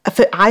a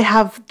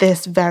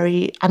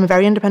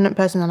very independent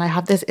person, and I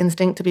have this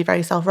instinct to be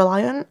very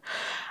self-reliant.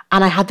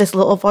 And I had this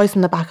little voice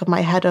in the back of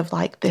my head of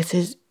like, this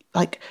is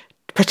like,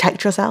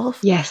 protect yourself.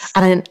 Yes.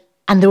 And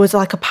there was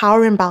like a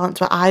power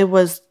imbalance where there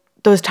was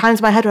times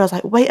in my head where I was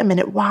like, wait a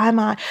minute, why am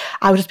I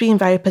was just being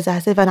very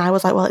possessive. And I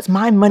was like, well, it's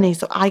my money,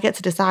 so I get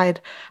to decide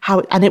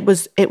how, and it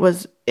was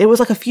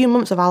like a few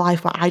months of our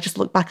life where I just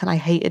look back and I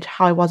hated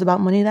how I was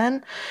about money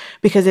then,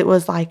 because it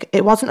was like,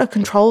 it wasn't a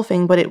control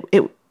thing, but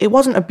it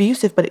wasn't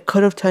abusive, but it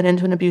could have turned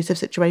into an abusive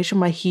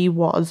situation where he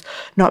was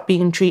not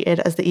being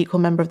treated as the equal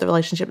member of the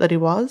relationship that he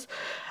was.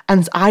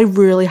 And I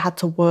really had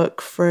to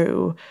work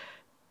through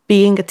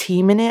being a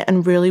team in it,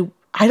 and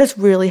I just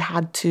really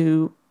had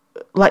to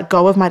let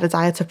go of my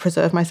desire to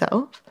preserve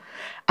myself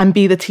and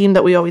be the team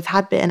that we always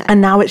had been. And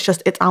now it's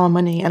our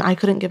money, and I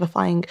couldn't give a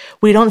flying.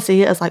 We don't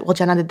see it as like, well,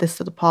 Jen added this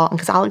to the pot, and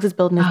because Alex is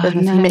building his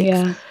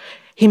business,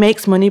 he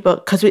makes money,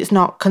 but because it's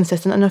not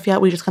consistent enough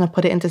yet, we just kind of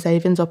put it into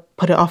savings or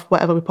put it off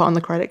whatever we put on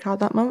the credit card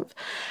that month.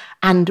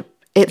 And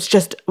it's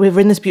just, we're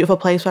in this beautiful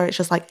place where it's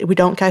just like, we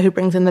don't care who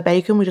brings in the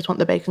bacon, we just want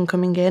the bacon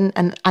coming in.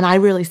 And I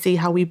really see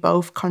how we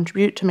both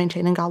contribute to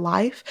maintaining our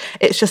life.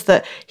 It's just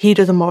that he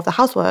does more of the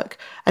housework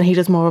and he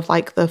does more of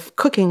like the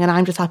cooking, and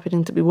I'm just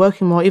happening to be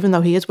working more, even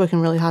though he is working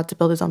really hard to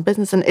build his own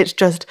business. And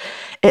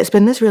it's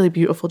been this really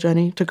beautiful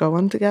journey to go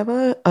on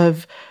together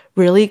of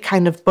really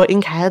kind of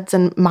butting heads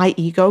and my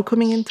ego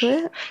coming into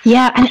it.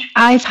 Yeah, and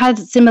I've had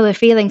similar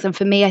feelings. And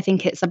for me, I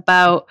think it's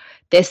about,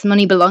 this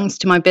money belongs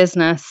to my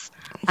business,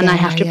 and I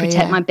have to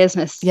protect my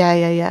business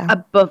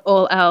above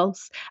all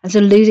else. And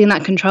so losing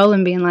that control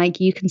and being like,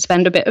 you can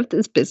spend a bit of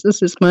this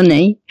business's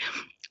money.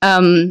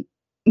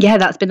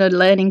 That's been a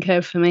learning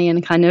curve for me,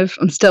 and kind of,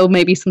 I'm still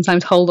maybe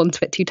sometimes hold on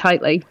to it too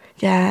tightly.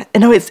 Yeah,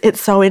 no, it's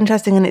so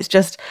interesting, and it's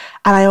just,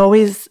 and I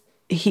always,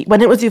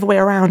 when it was the other way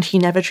around, he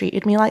never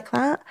treated me like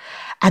that.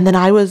 And then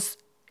there was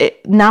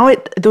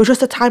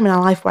just a time in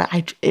our life where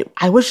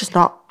I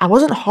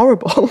wasn't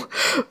horrible,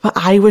 but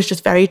I was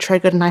just very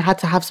triggered, and I had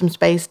to have some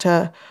space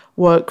to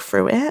work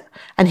through it.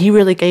 And he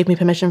really gave me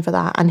permission for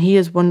that. And he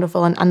is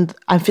wonderful. And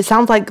it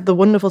sounds like the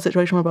wonderful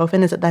situation we're both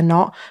in is that they're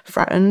not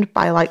threatened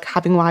by like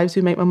having wives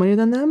who make more money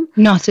than them.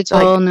 Not at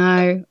all,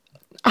 no.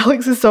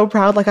 Alex is so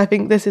proud. Like, I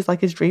think this is like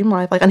his dream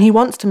life. Like, and he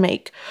wants to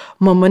make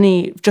more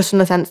money, just in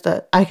the sense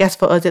that, I guess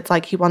for us, it's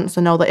like he wants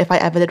to know that if I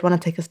ever did want to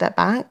take a step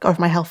back, or if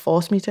my health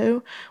forced me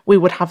to, we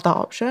would have that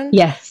option.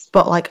 Yes.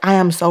 But like, I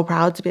am so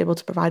proud to be able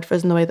to provide for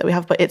us in the way that we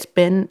have. But it's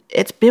been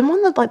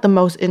one of like the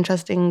most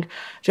interesting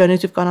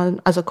journeys we've gone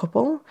on as a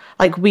couple.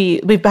 Like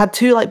we've had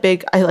two like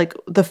big,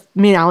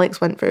 me and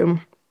Alex went through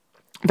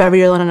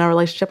very early on in our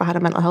relationship. I had a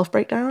mental health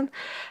breakdown.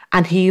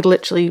 And he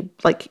literally,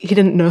 like, he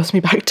didn't nurse me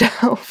back to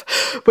health,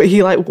 but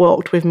he, like,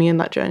 walked with me in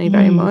that journey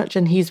very much.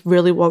 And he's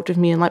really walked with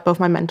me in, like, both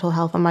my mental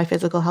health and my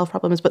physical health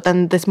problems. But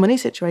then this money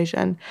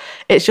situation,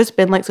 it's just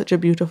been, like, such a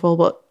beautiful,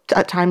 but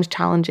at times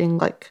challenging,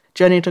 like,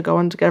 journey to go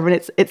on together.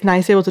 And it's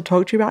nice to be able to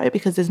talk to you about it,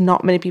 because there's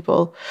not many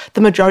people, the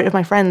majority of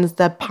my friends,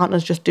 their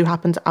partners just do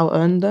happen to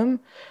out-earn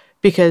them,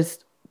 because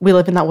we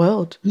live in that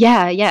world.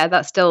 Yeah,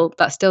 that's still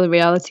the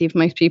reality of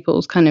most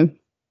people's kind of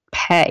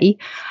pay.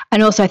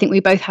 And also I think we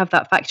both have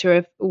that factor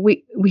of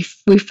we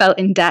felt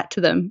in debt to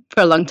them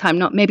for a long time,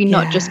 not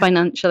just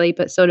financially,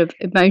 but sort of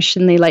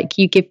emotionally. Like,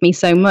 you give me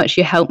so much,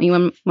 you help me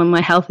when my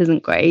health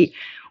isn't great,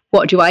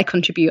 what do I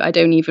contribute? I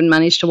don't even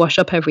manage to wash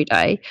up every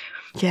day.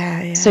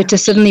 So to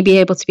suddenly be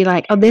able to be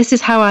like, oh, this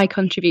is how I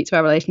contribute to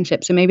our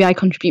relationship, so maybe I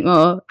contribute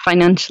more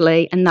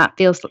financially, and that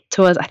feels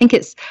to us, I think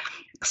it's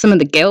some of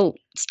the guilt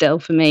still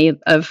for me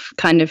of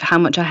kind of how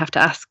much I have to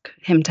ask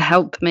him to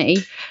help me.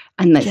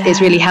 And that it's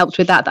really helped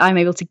with that I'm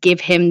able to give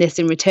him this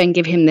in return,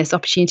 give him this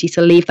opportunity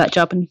to leave that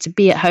job and to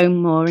be at home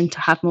more and to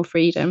have more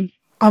freedom.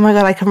 Oh my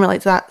God, I can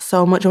relate to that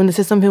so much. I mean, this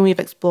is something we've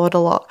explored a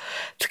lot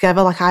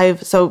together.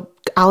 So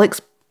Alex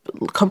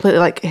completely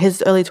like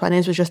his early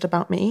 20s was just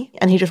about me,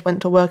 and he just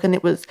went to work, and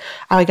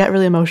I get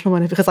really emotional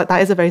because like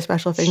that is a very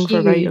special thing for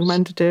a very young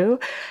man to do.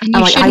 And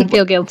you shouldn't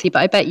feel guilty, but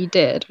I bet you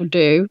did or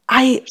do.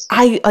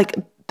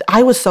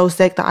 I was so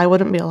sick that I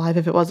wouldn't be alive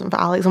if it wasn't for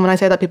Alex. And when I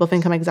say that, people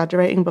think I'm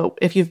exaggerating, but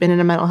if you've been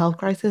in a mental health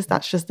crisis,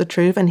 that's just the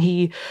truth. And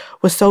he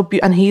was so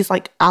and he's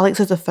like,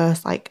 Alex is the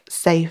first like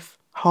safe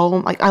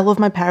home. Like, I love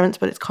my parents,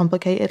 but it's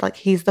complicated. Like,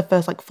 he's the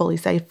first like fully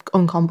safe,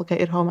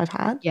 uncomplicated home I've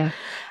had. Yeah.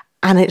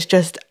 And it's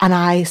just, and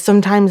I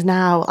sometimes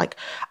now, like,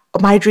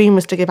 my dream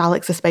was to give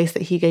Alex the space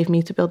that he gave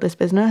me to build this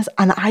business.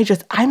 And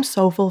I'm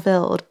so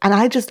fulfilled. And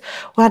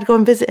when I'd go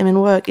and visit him in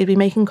work, he'd be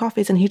making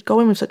coffees and he'd go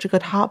in with such a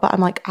good heart. But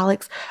I'm like,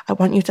 Alex, I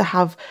want you to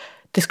have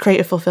this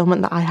creative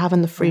fulfillment that I have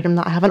and the freedom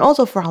that I have. And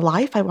also for our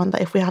life, I want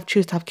that if we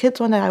choose to have kids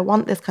one day, I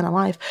want this kind of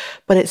life.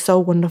 But it's so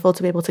wonderful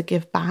to be able to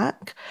give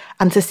back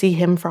and to see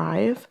him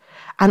thrive.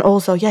 And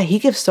also, yeah, he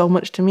gives so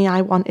much to me.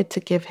 I wanted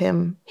to give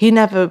him, he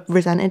never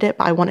resented it,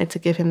 but I wanted to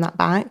give him that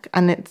back.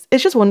 And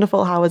it's just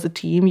wonderful how as a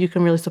team you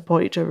can really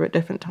support each other at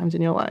different times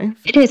in your life.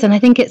 It is. And I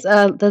think there's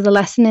a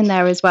lesson in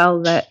there as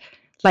well that,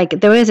 like,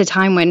 there was a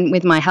time when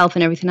with my health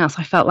and everything else,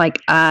 I felt like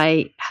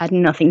I had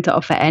nothing to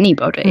offer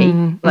anybody.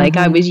 Mm-hmm. Like,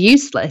 I was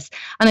useless.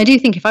 And I do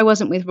think if I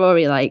wasn't with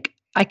Rory, like,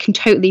 I can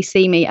totally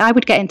see me. I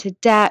would get into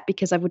debt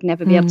because I would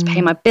never be able to pay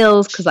my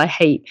bills because I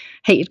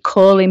hated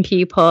calling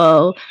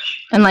people.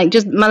 And like,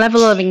 just my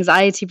level of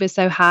anxiety was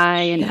so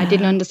high, and I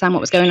didn't understand what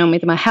was going on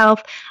with my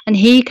health. And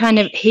he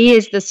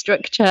is the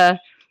structure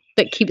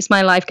that keeps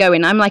my life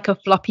going. I'm like a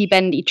floppy,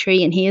 bendy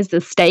tree, and he is the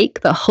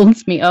stake that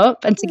holds me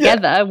up. And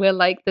together we're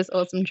like this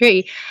awesome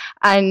tree.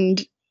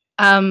 And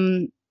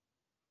I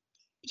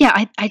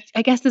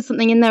guess there's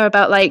something in there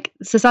about like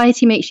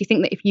society makes you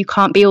think that if you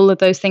can't be all of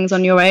those things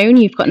on your own,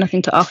 you've got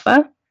nothing to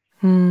offer.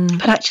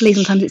 But actually,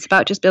 sometimes it's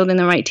about just building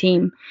the right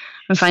team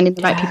and finding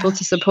the right people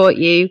to support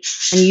you,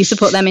 and you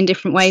support them in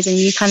different ways. And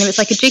you it's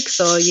like a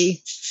jigsaw.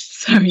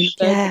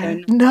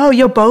 No,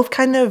 you're both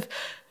kind of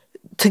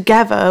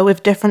together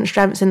with different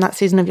strengths in that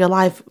season of your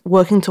life,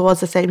 working towards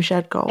the same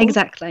shared goal.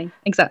 Exactly.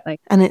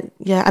 And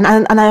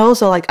and I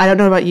also, like, I don't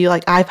know about you,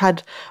 like, I've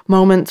had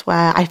moments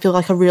where I feel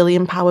like a really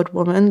empowered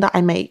woman, that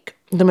I make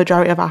the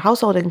majority of our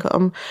household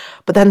income,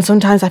 but then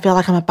sometimes I feel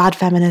like I'm a bad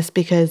feminist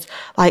because,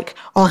 like,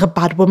 or like a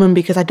bad woman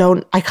because I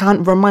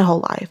can't run my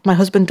whole life. My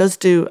husband does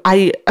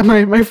my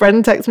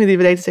friend texted me the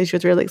other day to say she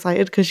was really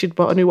excited because she'd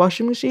bought a new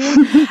washing machine.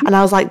 And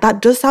I was like,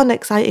 that does sound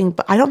exciting,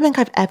 but I don't think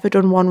I've ever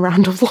done one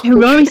round of laundry.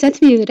 Rory said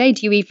to me the other day,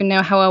 do you even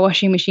know how our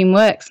washing machine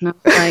works? And I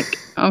was like,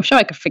 I'm sure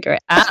I could figure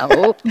it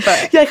out.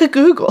 But yeah, I could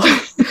Google.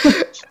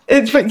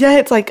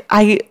 It's like,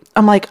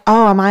 I'm like,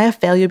 oh, am I a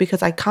failure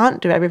because I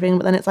can't do everything?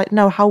 But then it's like,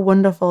 no, how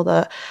wonderful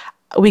that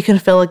we can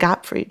fill a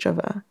gap for each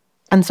other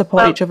and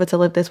support each other to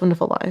live this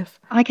wonderful life.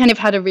 I kind of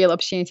had a real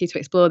opportunity to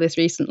explore this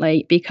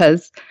recently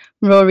because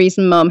Rory's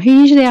mum, who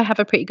usually I have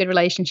a pretty good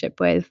relationship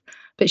with,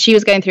 but she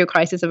was going through a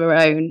crisis of her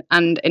own.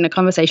 And in a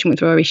conversation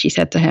with Rory, she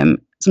said to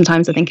him,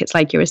 sometimes I think it's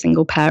like you're a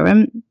single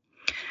parent.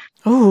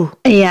 Oh,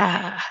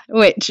 yeah,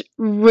 which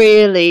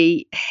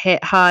really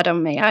hit hard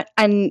on me.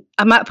 And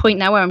I'm at a point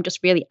now where I'm just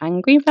really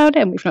angry about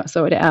it, and we've not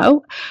sorted it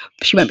out.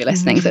 She won't be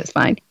listening, so it's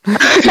fine.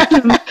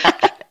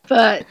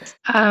 But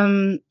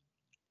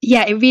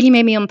it really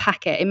made me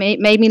unpack it. It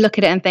made me look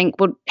at it and think,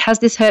 well, has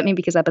this hurt me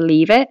because I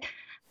believe it?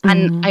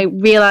 And I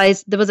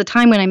realized there was a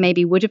time when I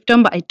maybe would have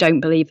done, but I don't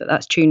believe that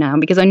that's true now,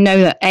 because I know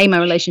that my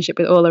relationship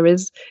with Orla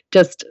is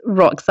just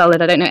rock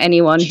solid. I don't know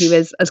anyone who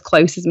is as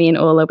close as me and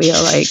Orla. We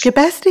are like, you're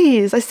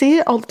besties. I see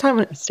it all the time.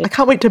 I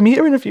can't wait to meet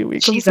her in a few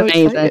weeks. She's so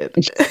amazing.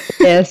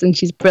 Yes, and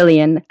she's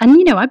brilliant.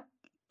 And I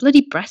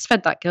bloody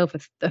breastfed that girl for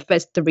the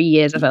first 3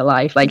 years of her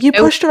life. Like, you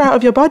pushed her out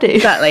of your body.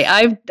 Exactly.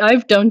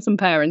 I've done some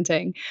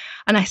parenting,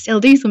 and I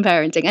still do some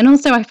parenting. And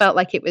also I felt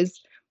like it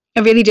was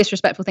a really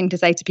disrespectful thing to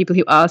say to people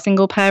who are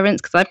single parents,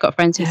 because I've got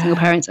friends who are single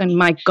parents, and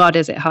my God,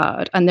 is it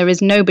hard. And there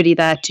is nobody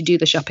there to do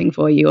the shopping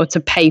for you or to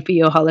pay for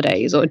your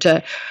holidays or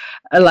to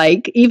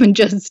like even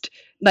just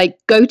like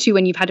go to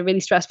when you've had a really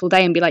stressful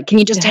day and be like, can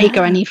you just take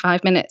her? I need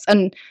 5 minutes.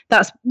 And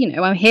that's,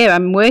 I'm here,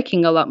 I'm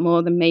working a lot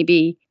more than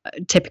maybe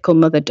a typical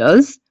mother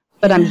does.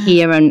 But I'm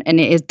here, and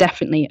it is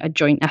definitely a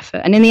joint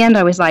effort. And in the end,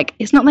 I was like,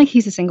 it's not like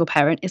he's a single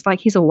parent. It's like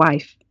he's a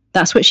wife.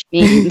 That's what she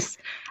means.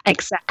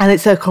 And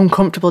it's a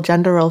uncomfortable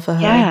gender role for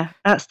her. Yeah,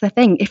 that's the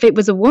thing. If it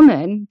was a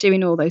woman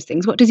doing all those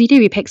things, what does he do?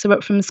 He picks her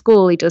up from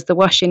school. He does the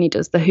washing. He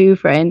does the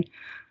hoovering.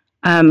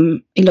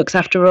 He looks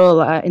after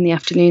Orla in the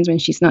afternoons when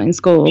she's not in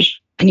school.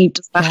 And he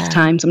does bath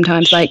time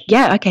sometimes. Like,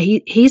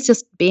 he's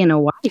just being a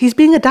wife. He's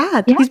being a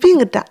dad. Yeah. He's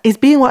being a dad. He's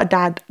being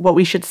what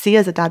we should see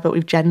as a dad, but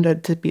we've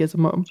gendered to be as a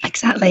mum.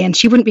 Exactly. And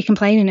she wouldn't be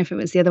complaining if it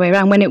was the other way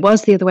around. When it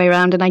was the other way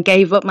around, and I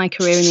gave up my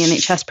career in the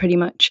NHS pretty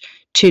much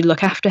to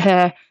look after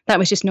her, that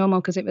was just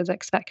normal because it was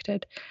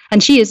expected.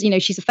 And she is,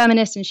 she's a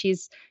feminist, and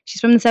she's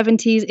from the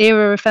 70s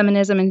era of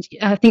feminism, and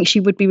I think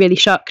she would be really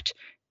shocked.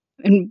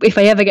 And if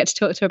I ever get to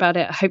talk to her about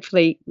it,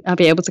 hopefully I'll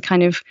be able to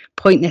kind of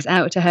point this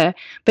out to her.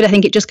 But I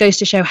think it just goes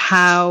to show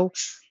how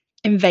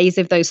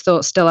invasive those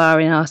thoughts still are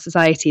in our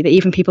society, that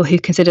even people who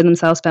consider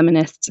themselves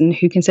feminists and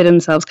who consider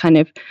themselves kind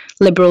of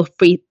liberal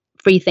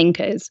free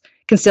thinkers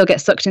can still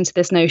get sucked into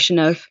this notion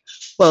of,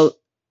 well,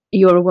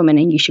 you're a woman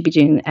and you should be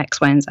doing X,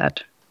 Y, and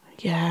Z.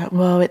 Yeah,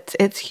 well,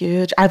 it's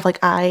huge.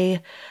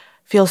 I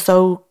feel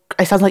so,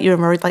 it sounds like you're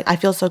married, like I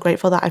feel so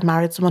grateful that I've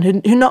married someone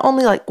who not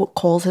only like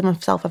calls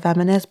himself a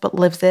feminist but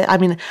lives it. I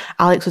mean,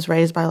 Alex was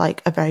raised by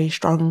like a very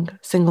strong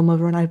single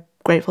mother, and I'm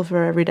grateful for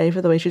her every day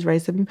for the way she's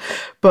raised him.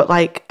 But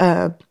like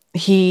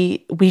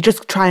we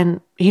just try,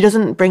 and he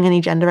doesn't bring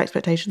any gender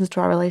expectations to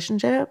our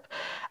relationship.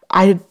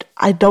 I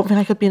don't think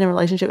I could be in a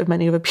relationship with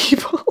many other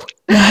people.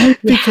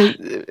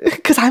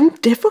 because I'm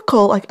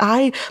difficult. Like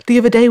the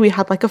other day we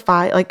had like a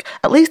fight, like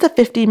at least a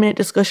 15-minute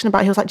discussion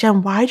about, he was like,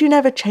 Jen, why do you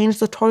never change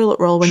the toilet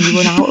roll when you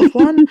run out of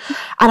one?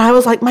 And I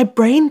was like, my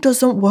brain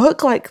doesn't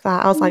work like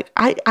that. I was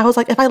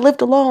like, if I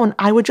lived alone,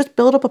 I would just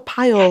build up a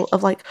pile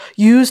of like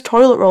used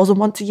toilet rolls and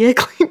once a year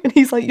clean. And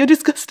he's like, you're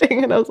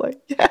disgusting. And I was like,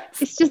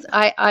 yes. It's just,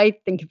 I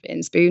think of it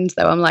in spoons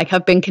though. I'm like,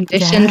 I've been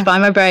conditioned by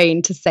my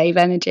brain to save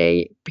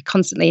energy, be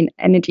constantly in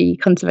energy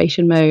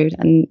conservation mode.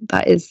 And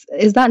that is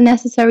that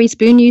necessary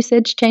spoon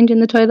usage, changing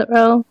the toilet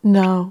roll?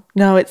 No,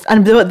 it's,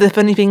 and the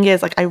funny thing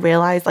is, like, I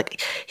realized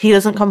like he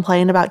doesn't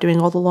complain about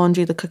doing all the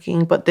laundry, the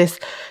cooking, but this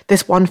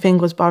one thing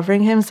was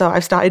bothering him, so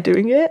I've started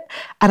doing it,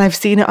 and I've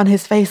seen it on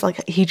his face,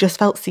 like he just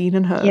felt seen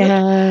and heard.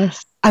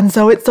 Yes. And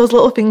so it's those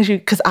little things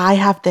because I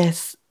have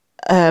this,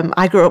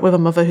 I grew up with a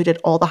mother who did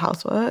all the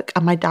housework,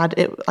 and my dad,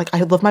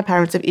 I love my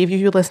parents. If either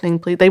of you are listening,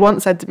 please, they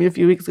once said to me a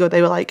few weeks ago,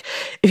 they were like,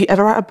 if you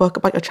ever write a book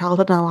about your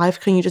childhood and our life,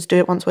 can you just do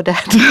it once we're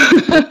dead?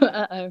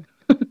 Uh-oh.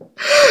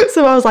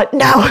 So I was like,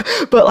 no.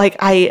 But like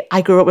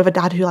I grew up with a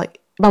dad who, like,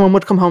 my mum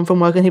would come home from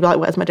work and he'd be like,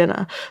 where's my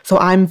dinner? So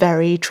I'm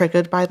very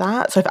triggered by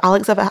that. So if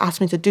Alex ever asked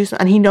me to do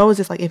something, and he knows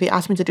this, like if he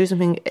asked me to do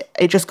something,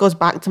 it just goes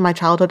back to my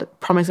childhood,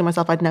 promising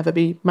myself I'd never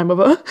be my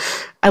mother.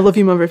 I love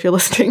you, mother, if you're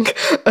listening.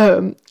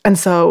 And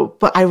so,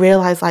 but I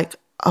realized like,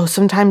 oh,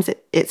 sometimes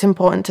it's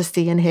important to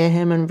see and hear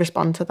him and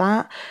respond to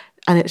that.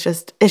 And it's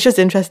just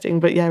interesting.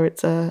 But yeah,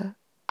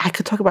 I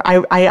could talk about,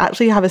 I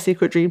actually have a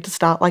secret dream to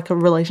start like a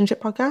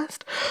relationship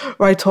podcast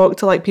where I talk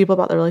to like people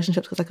about their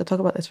relationships, because I could talk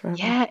about this forever.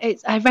 Yeah,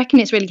 I reckon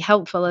it's really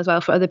helpful as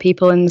well for other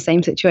people in the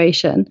same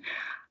situation,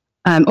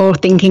 or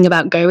thinking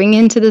about going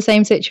into the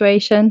same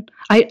situation.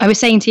 I was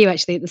saying to you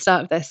actually at the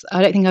start of this,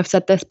 I don't think I've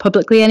said this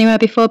publicly anywhere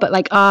before, but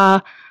like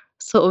our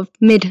sort of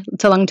mid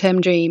to long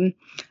term dream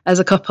as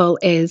a couple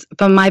is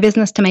for my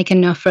business to make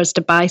enough for us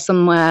to buy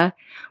somewhere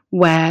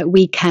where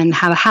we can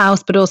have a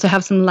house, but also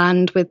have some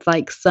land with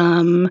like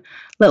some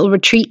little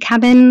retreat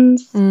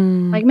cabins.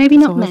 Like maybe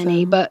not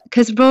many, but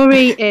because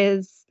Rory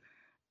is,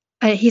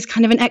 he's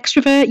kind of an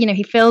extrovert, you know,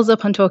 he fills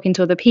up on talking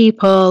to other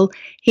people.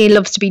 He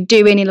loves to be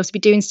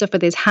doing stuff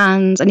with his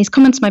hands, and he's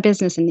come into my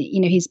business and,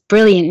 you know, he's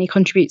brilliant and he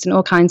contributes in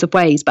all kinds of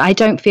ways, but I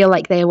don't feel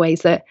like they're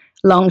ways that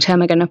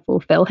long-term are going to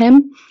fulfill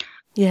him.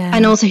 Yeah.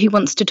 And also he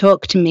wants to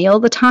talk to me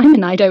all the time,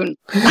 and I don't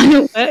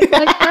work like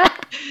that.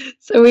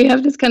 So we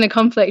have this kind of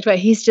conflict where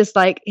he's just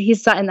like,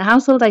 he's sat in the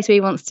house all day, so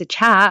he wants to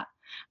chat.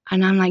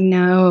 And I'm like,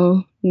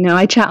 no,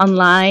 I chat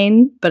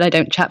online, but I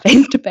don't chat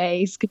face to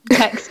face. Could you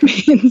text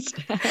me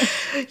instead?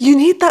 You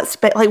need that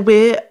space. Like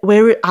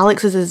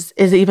Alex is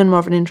even more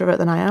of an introvert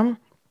than I am.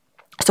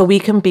 So we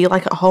can be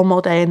like at home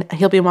all day, and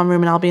he'll be in one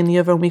room and I'll be in the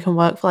other, and we can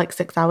work for like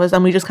 6 hours,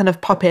 and we just kind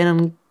of pop in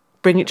and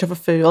bring each other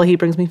food, or he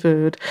brings me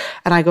food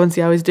and I go and see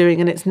how he's doing,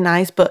 and it's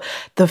nice. But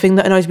the thing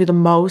that annoys me the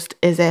most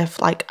is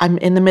if like I'm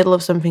in the middle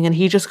of something and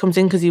he just comes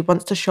in because he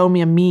wants to show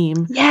me a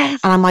meme. Yes.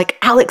 And I'm like,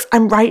 Alex,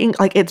 I'm writing.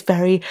 Like, it's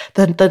very,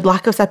 the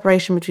lack of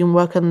separation between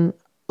work and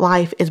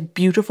life is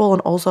beautiful,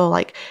 and also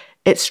like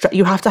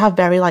you have to have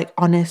very like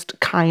honest,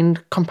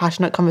 kind,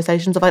 compassionate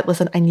conversations of like,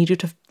 listen, I need you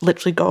to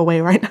literally go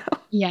away right now.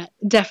 Yeah,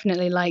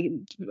 definitely. Like,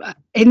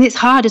 and it's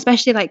hard,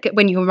 especially like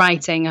when you're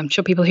writing. I'm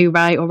sure people who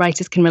write or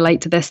writers can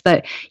relate to this,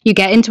 that you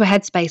get into a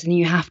headspace and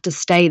you have to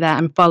stay there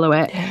and follow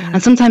it. Yeah.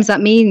 And sometimes that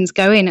means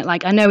going at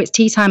like, I know it's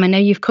tea time, I know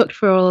you've cooked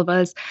for all of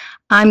us,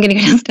 I'm going to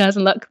go downstairs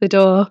and lock the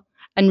door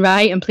and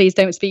write, and please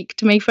don't speak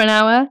to me for an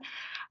hour.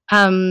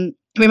 It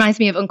reminds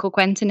me of Uncle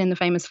Quentin in the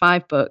Famous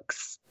Five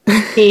books.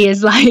 He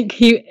is like,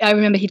 I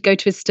remember he'd go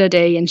to his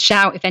study and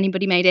shout if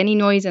anybody made any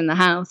noise in the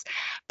house.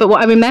 But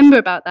what I remember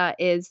about that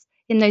is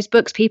in those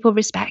books, people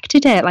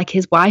respected it. Like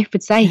his wife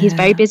would say, he's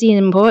very busy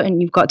and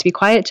important, you've got to be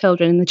quiet,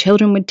 children. And the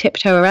children would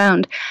tiptoe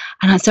around.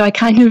 And so I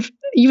kind of,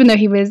 even though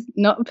he was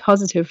not a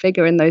positive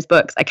figure in those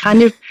books,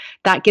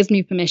 that gives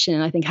me permission.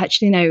 And I think,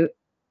 actually, no,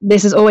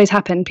 this has always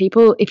happened.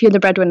 People, if you're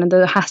the breadwinner,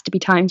 there has to be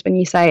times when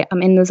you say,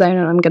 I'm in the zone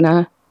and I'm going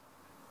to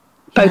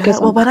focus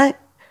on that.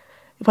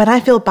 When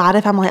I feel bad,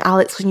 if I'm like,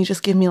 Alex, can you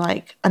just give me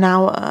like an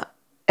hour?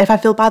 If I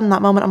feel bad in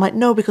that moment, I'm like,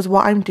 no, because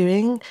what I'm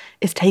doing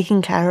is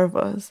taking care of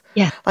us.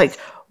 Yeah. Like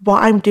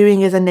what I'm doing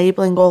is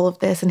enabling all of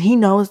this, and he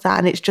knows that.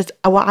 And it's just,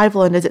 what I've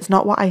learned is it's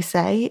not what I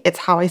say, it's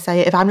how I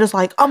say it. If I'm just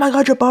like, oh my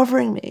God, you're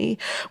bothering me,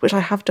 which I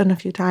have done a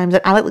few times,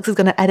 and Alex is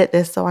going to edit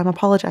this, so I'm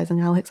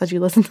apologizing, Alex, as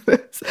you listen to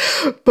this.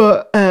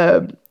 But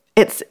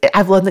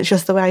I've learned it's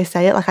just the way I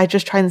say it. Like, I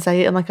just try and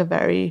say it in like a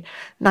very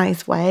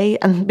nice way.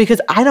 And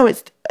because I know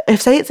if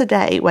it's a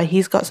day where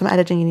he's got some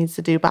editing he needs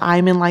to do, but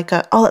I'm in like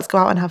let's go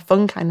out and have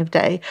fun kind of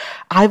day,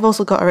 I've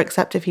also got to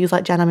accept if he's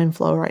like, Jen, I'm in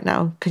flow right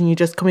now. Can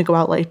we go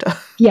out later?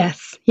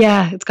 Yes.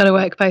 Yeah. It's got to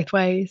work both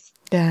ways.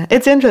 Yeah.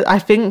 It's interesting. I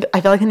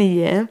feel like in a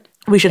year,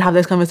 we should have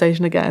this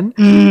conversation again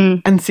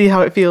and see how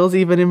it feels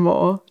even in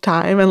more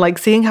time, and like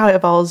seeing how it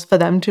evolves for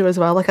them too as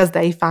well, like as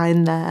they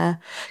find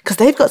because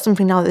they've got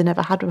something now that they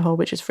never had before,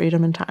 which is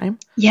freedom and time.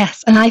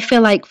 Yes. And I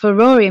feel like for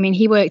Rory, I mean,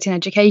 he worked in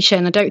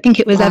education. I don't think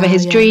it was ever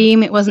his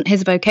dream. It wasn't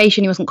his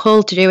vocation. He wasn't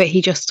called to do it. He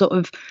just sort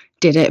of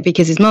did it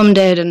because his mum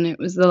did, and it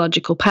was the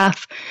logical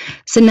path.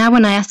 So now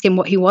when I ask him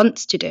what he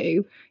wants to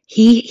do,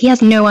 he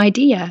has no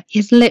idea. He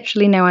has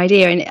literally no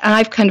idea. And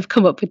I've kind of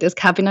come up with this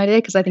cabin idea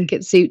because I think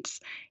it suits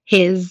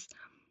his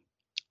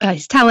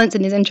talents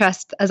and his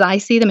interests as I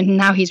see them, and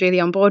now he's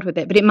really on board with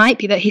it. But it might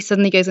be that he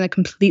suddenly goes in a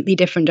completely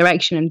different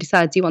direction and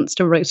decides he wants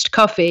to roast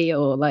coffee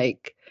or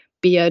like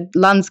be a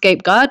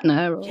landscape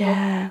gardener.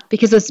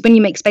 Because when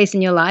you make space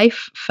in your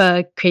life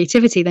for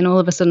creativity, then all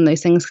of a sudden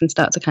those things can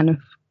start to kind of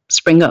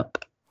spring up.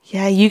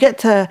 Yeah, you get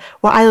to,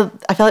 I feel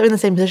like we're in the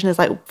same position as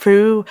like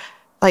through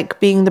like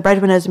being the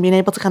breadwinners and being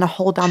able to kind of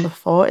hold down the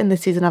fort in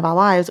this season of our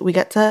lives, we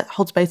get to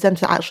hold space for them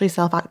to actually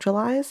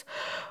self-actualize,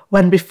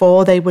 when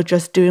before they were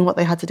just doing what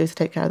they had to do to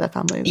take care of their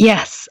families.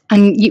 Yes.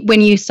 And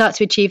when you start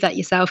to achieve that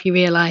yourself, you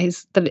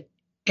realise that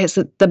it's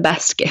the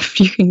best gift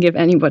you can give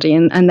anybody,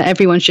 and that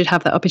everyone should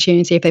have that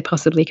opportunity if they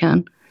possibly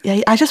can.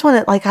 Yeah, I just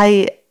want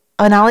to,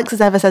 when Alex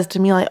has ever says to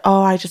me, like,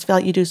 oh, I just feel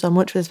like you do so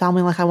much for this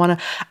family, like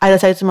I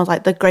just say to him, I was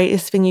like, the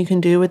greatest thing you can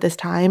do with this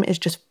time is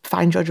just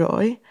find your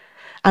joy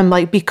and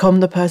like become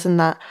the person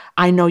that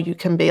I know you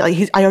can be.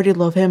 Like I already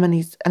love him, and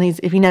he's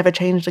if he never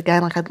changed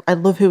again, like I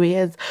love who he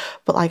is,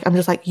 but like I'm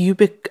just like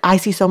I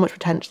see so much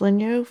potential in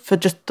you for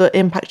just the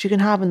impact you can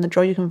have and the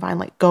joy you can find.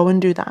 Like go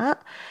and do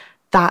that.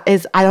 That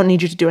is, I don't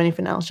need you to do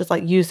anything else. Just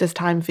like use this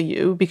time for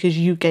you because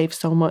you gave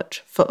so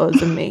much for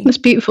us and me. That's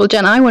beautiful,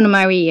 Jen. I want to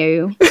marry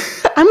you.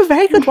 I'm a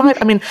very good wife.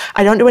 I mean,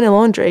 I don't do any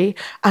laundry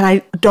and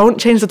I don't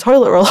change the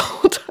toilet roll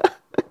all the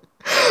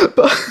time.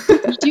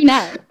 But you do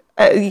now.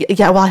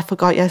 Yeah, well, I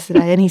forgot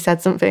yesterday and he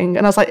said something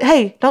and I was like,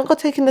 hey, don't go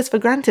taking this for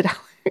granted,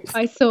 Alex.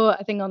 I saw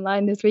a thing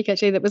online this week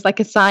actually that was like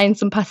a sign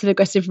some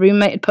passive-aggressive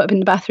roommate had put up in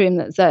the bathroom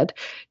that said,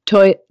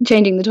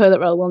 changing the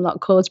toilet roll will not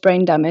cause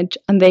brain damage.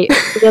 And the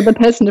other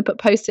person had put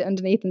post-it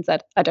underneath and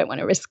said, I don't want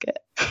to risk it.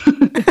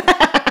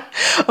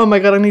 Oh my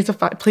God, I need to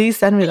please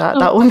send me that.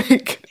 That will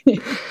make...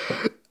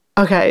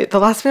 Okay, the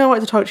last thing I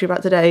wanted to talk to you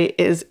about today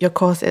is your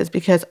courses,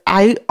 because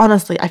I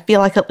feel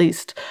like at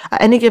least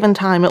at any given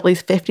time, at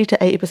least 50 to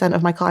 80%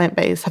 of my client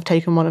base have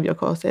taken one of your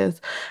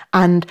courses.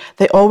 And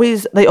they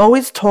always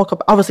talk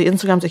about, obviously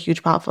Instagram's a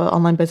huge part for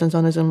online business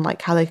owners and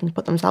like how they can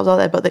put themselves out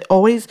there, but they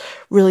always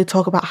really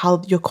talk about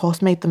how your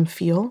course made them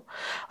feel.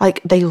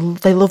 Like they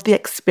love the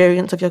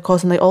experience of your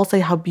course, and they all say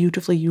how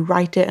beautifully you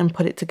write it and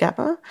put it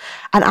together.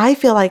 And I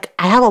feel like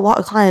I have a lot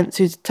of clients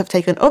who have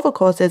taken other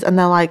courses and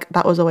they're like,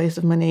 that was a waste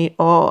of money,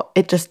 or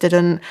it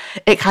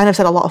kind of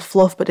said a lot of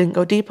fluff but didn't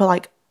go deeper.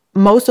 Like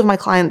most of my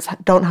clients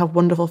don't have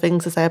wonderful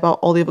things to say about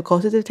all the other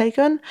courses they've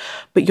taken,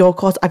 but your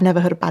course, I've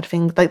never heard a bad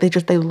thing. Like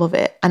they love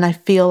it. And I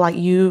feel like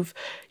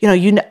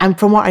and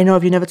from what I know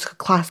of, you never took a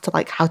class to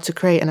like how to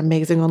create an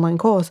amazing online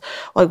course.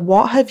 Like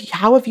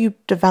how have you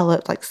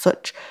developed like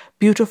such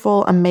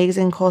beautiful,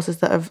 amazing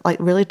courses that have like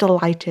really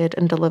delighted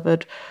and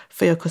delivered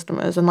for your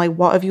customers? And like,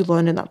 what have you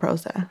learned in that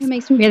process? It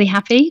makes me really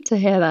happy to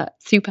hear that.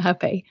 Super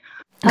happy.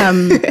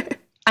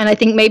 And I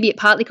think maybe it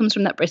partly comes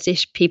from that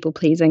British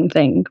people-pleasing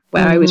thing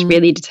where I was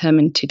really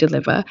determined to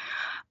deliver.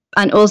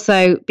 And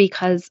also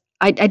because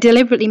I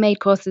deliberately made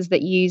courses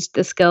that used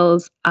the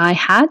skills I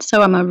had.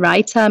 So I'm a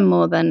writer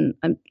more than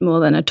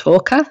a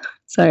talker.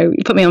 So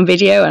you put me on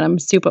video and I'm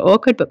super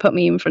awkward, but put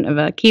me in front of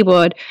a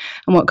keyboard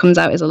and what comes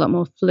out is a lot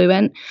more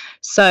fluent.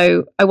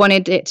 So I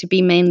wanted it to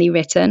be mainly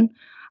written.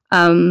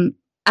 And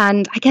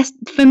I guess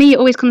for me, it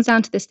always comes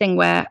down to this thing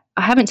where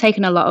I haven't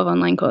taken a lot of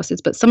online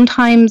courses, but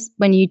sometimes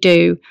when you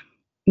do,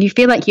 you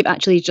feel like you've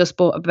actually just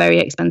bought a very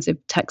expensive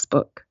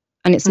textbook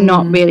and it's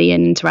not really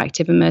an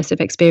interactive, immersive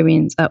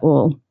experience at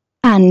all.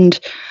 And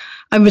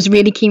I was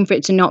really keen for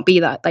it to not be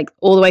that. Like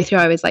all the way through,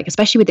 I was like,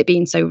 especially with it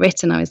being so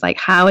written, I was like,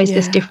 how is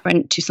this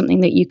different to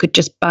something that you could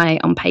just buy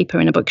on paper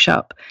in a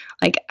bookshop?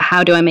 Like,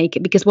 how do I make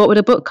it? Because what would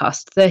a book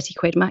cost? 30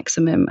 quid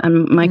maximum.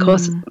 And my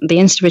course, the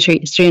Insta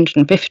Retreat, is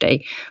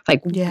 350.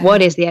 Like,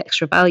 what is the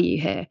extra value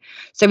here?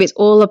 So it's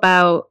all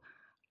about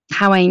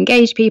how I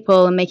engage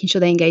people and making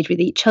sure they engage with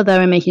each other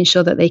and making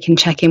sure that they can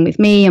check in with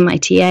me and my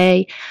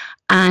TA.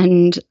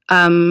 And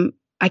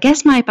I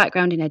guess my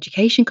background in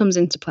education comes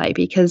into play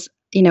because,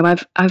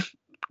 I've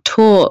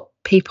taught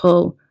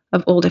people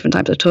of all different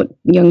types. I've taught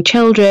young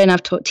children,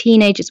 I've taught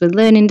teenagers with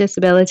learning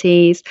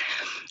disabilities.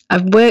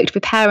 I've worked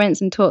with parents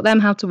and taught them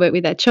how to work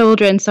with their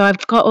children. So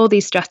I've got all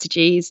these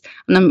strategies,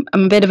 and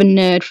I'm a bit of a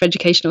nerd for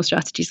educational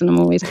strategies, and I'm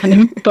always kind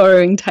of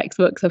borrowing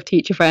textbooks of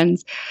teacher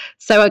friends.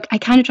 So I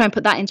kind of try and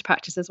put that into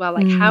practice as well.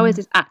 Like, how is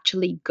this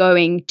actually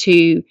going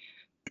to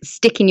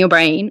stick in your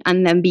brain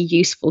and then be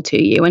useful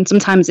to you. And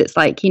sometimes it's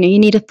like, you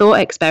need a thought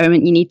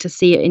experiment. You need to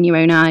see it in your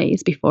own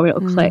eyes before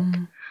it'll click.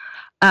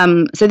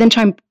 So then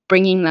try and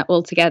bringing that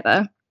all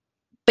together.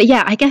 But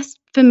yeah, I guess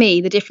for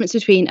me, the difference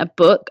between a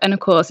book and a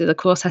course is a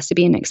course has to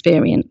be an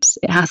experience.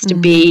 It has to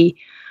be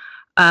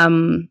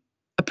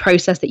a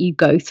process that you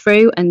go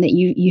through and that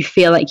you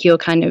feel like you're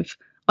kind of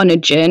on a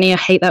journey. I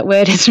hate that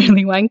word. It's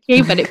really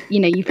wanky, but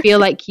you feel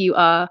like you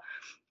are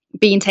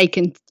being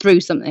taken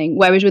through something.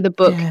 Whereas with a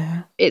book,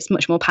 it's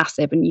much more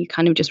passive and you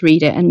kind of just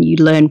read it and you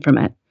learn from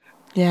it.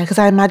 Yeah, because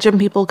I imagine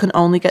people can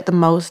only get the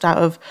most out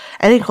of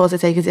any course they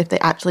take is if they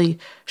actually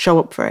show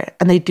up for it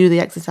and they do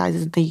the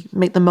exercises and they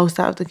make the most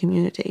out of the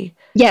community.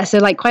 Yeah, so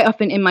like quite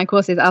often in my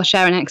courses, I'll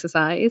share an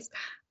exercise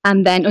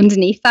and then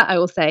underneath that I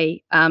will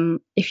say,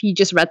 if you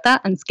just read that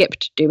and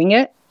skipped doing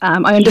it,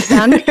 I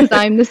understand because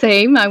I'm the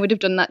same. I would have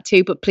done that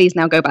too, but please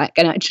now go back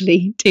and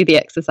actually do the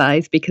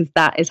exercise because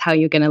that is how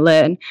you're going to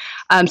learn.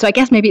 So I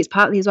guess maybe it's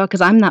partly as well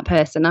because I'm that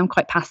person. I'm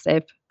quite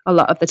passive a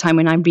lot of the time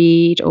when I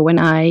read or when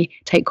I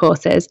take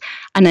courses,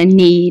 and I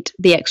need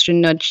the extra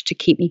nudge to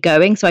keep me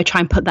going. So I try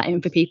and put that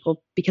in for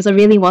people because I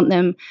really want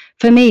them.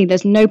 For me,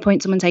 there's no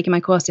point someone taking my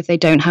course if they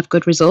don't have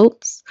good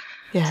results.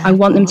 Yeah, I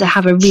want them to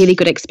have a really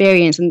good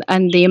experience.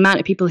 And the amount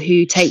of people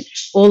who take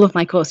all of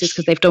my courses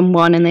because they've done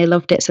one and they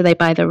loved it, so they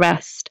buy the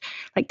rest.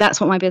 Like that's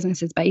what my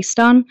business is based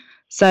on.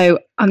 So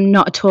I'm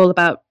not at all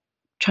about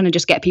trying to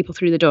just get people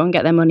through the door and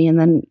get their money and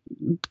then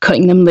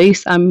cutting them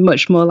loose. I'm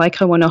much more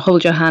like I want to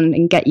hold your hand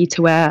and get you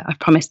to where I've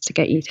promised to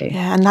get you to.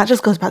 Yeah, and that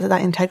just goes back to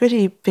that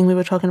integrity thing we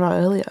were talking about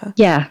earlier.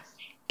 Yeah.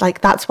 Like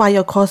that's why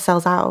your course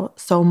sells out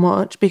so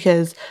much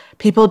because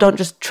people don't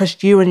just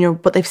trust you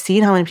but they've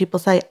seen how many people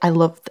say,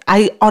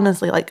 I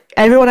honestly, like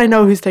everyone I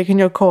know who's taken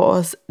your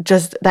course,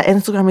 just their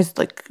Instagram is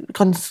like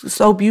gone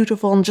so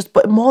beautiful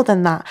but more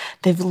than that,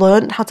 they've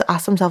learned how to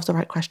ask themselves the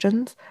right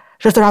questions.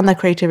 Just around their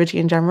creativity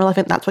in general. I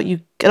think that's what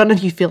I don't know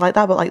if you feel like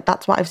that, but like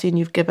that's what I've seen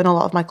you've given a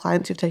lot of my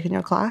clients who've taken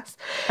your class.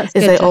 Is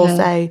they all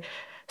say,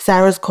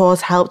 Sarah's course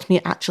helped me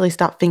actually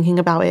start thinking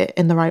about it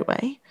in the right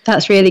way.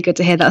 That's really good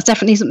to hear. That's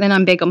definitely something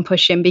I'm big on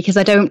pushing because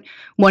I don't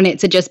want it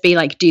to just be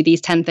like, do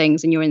these 10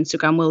 things and your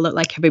Instagram will look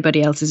like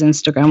everybody else's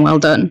Instagram. Well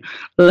done.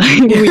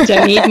 We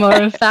don't need more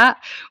of that.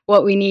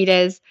 What we need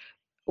is,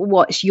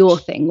 what's your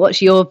thing?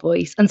 What's your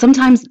voice? And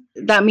sometimes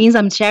that means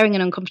I'm sharing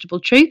an uncomfortable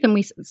truth. And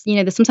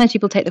there's sometimes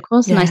people take the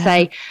course and I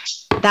say,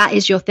 that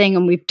is your thing.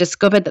 And we've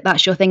discovered that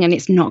that's your thing. And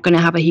it's not going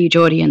to have a huge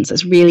audience.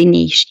 It's really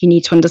niche. You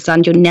need to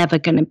understand you're never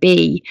going to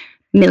be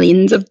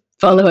millions of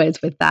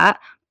followers with that,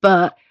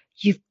 but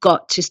you've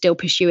got to still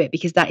pursue it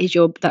because that's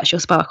your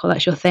sparkle.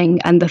 That's your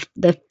thing. And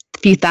the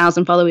few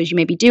thousand followers you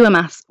maybe do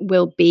amass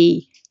will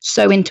be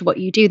so into what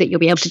you do that you'll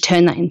be able to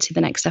turn that into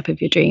the next step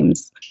of your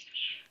dreams.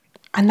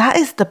 And that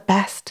is the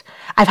best.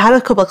 I've had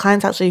a couple of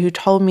clients actually who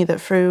told me that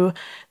through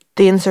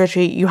the Insta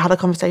retreat, you had a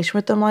conversation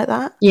with them like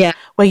that. Yeah.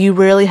 Where you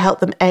really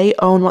helped them, A,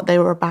 own what they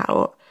were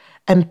about,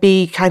 and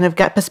B, kind of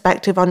get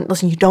perspective on,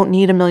 listen, you don't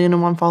need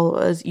 1,000,001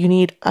 followers. You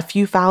need a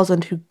few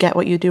thousand who get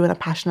what you do and are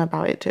passionate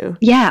about it too.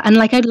 Yeah. And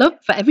like, I'd love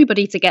for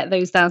everybody to get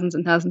those thousands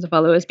and thousands of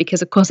followers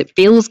because of course it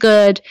feels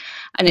good.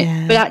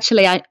 But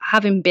actually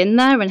having been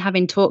there and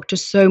having talked to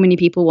so many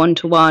people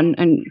one-to-one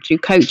and through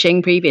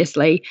coaching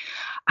previously,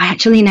 I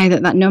actually know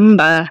that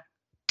number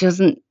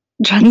doesn't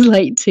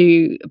translate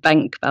to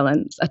bank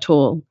balance at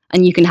all.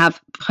 And you can have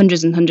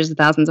hundreds and hundreds of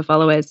thousands of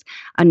followers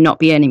and not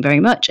be earning very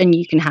much. And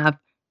you can have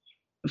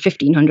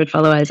 1,500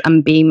 followers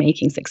and be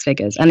making six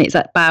figures. And it's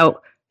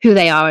about who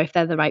they are, if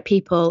they're the right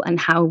people, and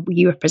how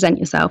you represent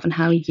yourself and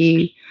how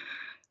you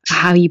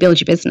build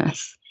your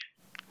business.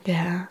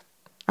 Yeah.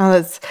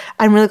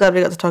 I'm really glad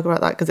we got to talk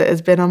about that because it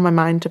has been on my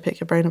mind to pick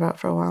your brain about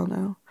for a while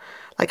now.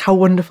 Like how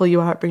wonderful you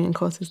are at bringing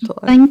courses to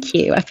life. Thank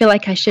you. I feel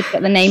like I should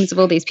get the names of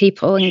all these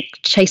people and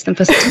chase them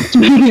for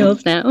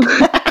testimonials now.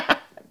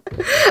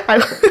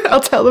 I'll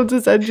tell them to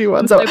send you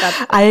one. So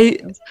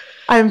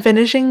I'm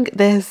finishing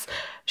this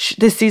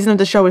season of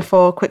the show with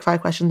 4 quickfire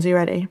questions. Are you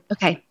ready?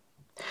 Okay.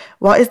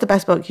 What is the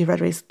best book you've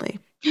read recently?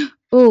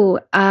 You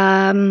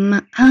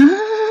lent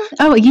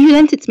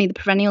it to me, The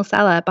Perennial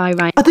Seller by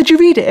Ryan. Oh, did you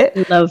read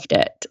it? Loved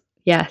it.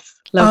 Yes.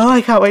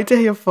 I can't wait to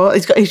hear your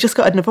thoughts. He's just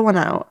got another one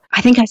out.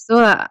 I think I saw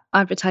that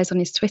advertised on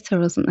his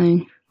Twitter or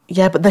something.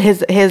 Yeah, but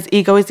his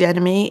Ego is the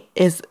Enemy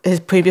is his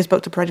previous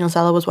book, The Perennial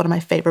Seller, was one of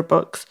my favourite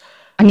books.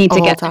 I need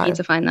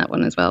to find that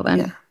one as well then.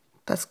 Yeah,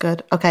 that's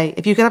good. Okay,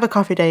 if you could have a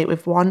coffee date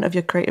with one of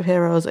your creative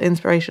heroes or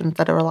inspirations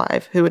that are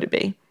alive, who would it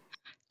be?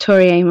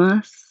 Tori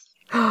Amos.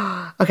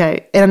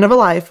 Okay, in another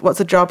life, what's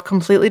a job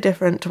completely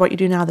different to what you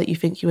do now that you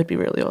think you would be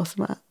really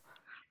awesome at?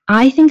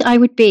 I think I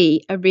would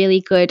be a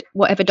really good,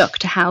 whatever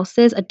Dr. House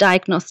is, a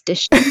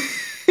diagnostician.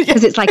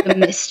 Because it's like a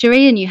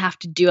mystery and you have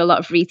to do a lot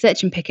of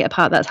research and pick it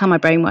apart. That's how my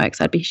brain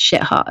works. I'd be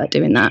shit hot at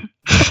doing that.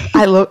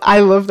 I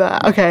love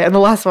that. Okay, and the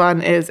last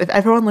one is, if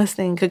everyone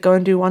listening could go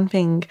and do one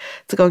thing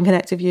to go and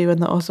connect with you and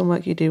the awesome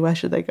work you do, where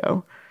should they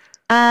go?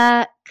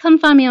 Come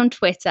find me on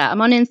Twitter.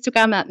 I'm on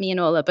Instagram at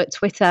 @meanola, but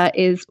Twitter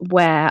is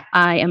where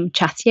I am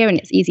chattier and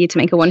it's easier to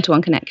make a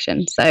one-to-one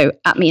connection. So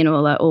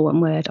 @meanola, all one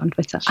word on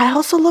Twitter. I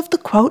also love the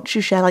quotes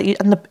you share,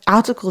 and the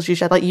articles you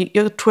share.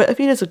 Your Twitter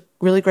feed is a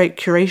really great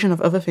curation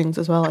of other things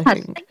as well, I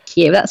think. Thank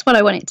you. That's what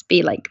I want it to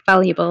be,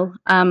 valuable.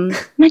 And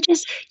I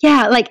just,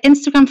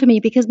 Instagram for me,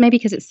 because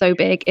it's so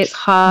big, it's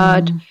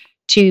hard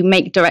to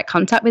make direct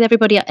contact with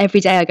everybody.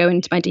 Every day I go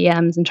into my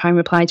DMs and try and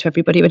reply to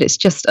everybody, but it's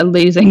just a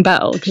losing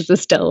battle because there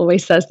still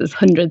always says there's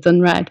hundreds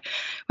unread.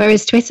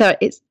 Whereas Twitter,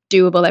 it's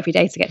doable every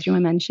day to get through my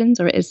mentions,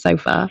 or it is so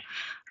far.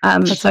 So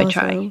awesome. I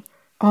try.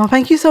 Oh,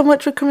 thank you so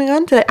much for coming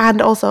on today. And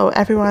also,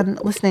 everyone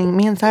listening,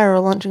 me and Sarah are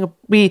launching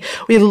we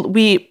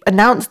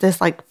announced this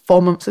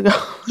 4 months ago.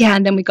 Yeah,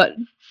 and then we got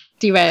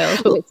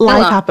derailed. But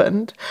life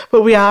happened.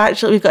 But we've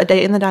got a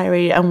date in the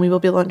diary, and we will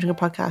be launching a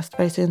podcast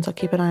very soon, so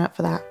keep an eye out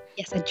for that.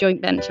 Yes, a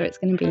joint venture. It's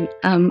going to be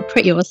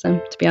pretty awesome,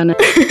 to be honest.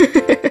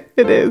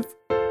 It is.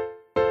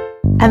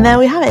 And there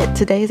we have it,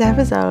 today's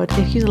episode.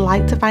 If you'd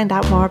like to find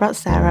out more about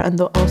Sarah and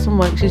the awesome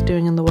work she's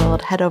doing in the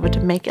world, head over to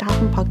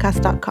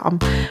makeithappenpodcast.com,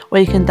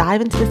 where you can dive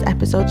into this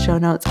episode's show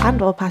notes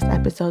and all past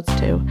episodes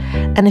too.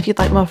 And if you'd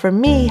like more from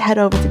me, head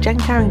over to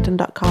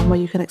jencarrington.com, where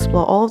you can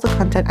explore all of the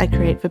content I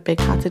create for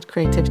big-hearted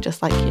creatives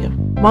just like you.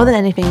 More than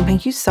anything,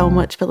 thank you so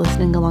much for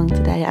listening along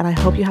today, and I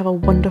hope you have a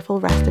wonderful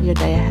rest of your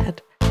day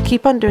ahead.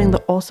 Keep on doing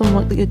the awesome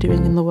work that you're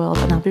doing in the world,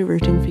 and I'll be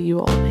rooting for you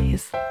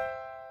always.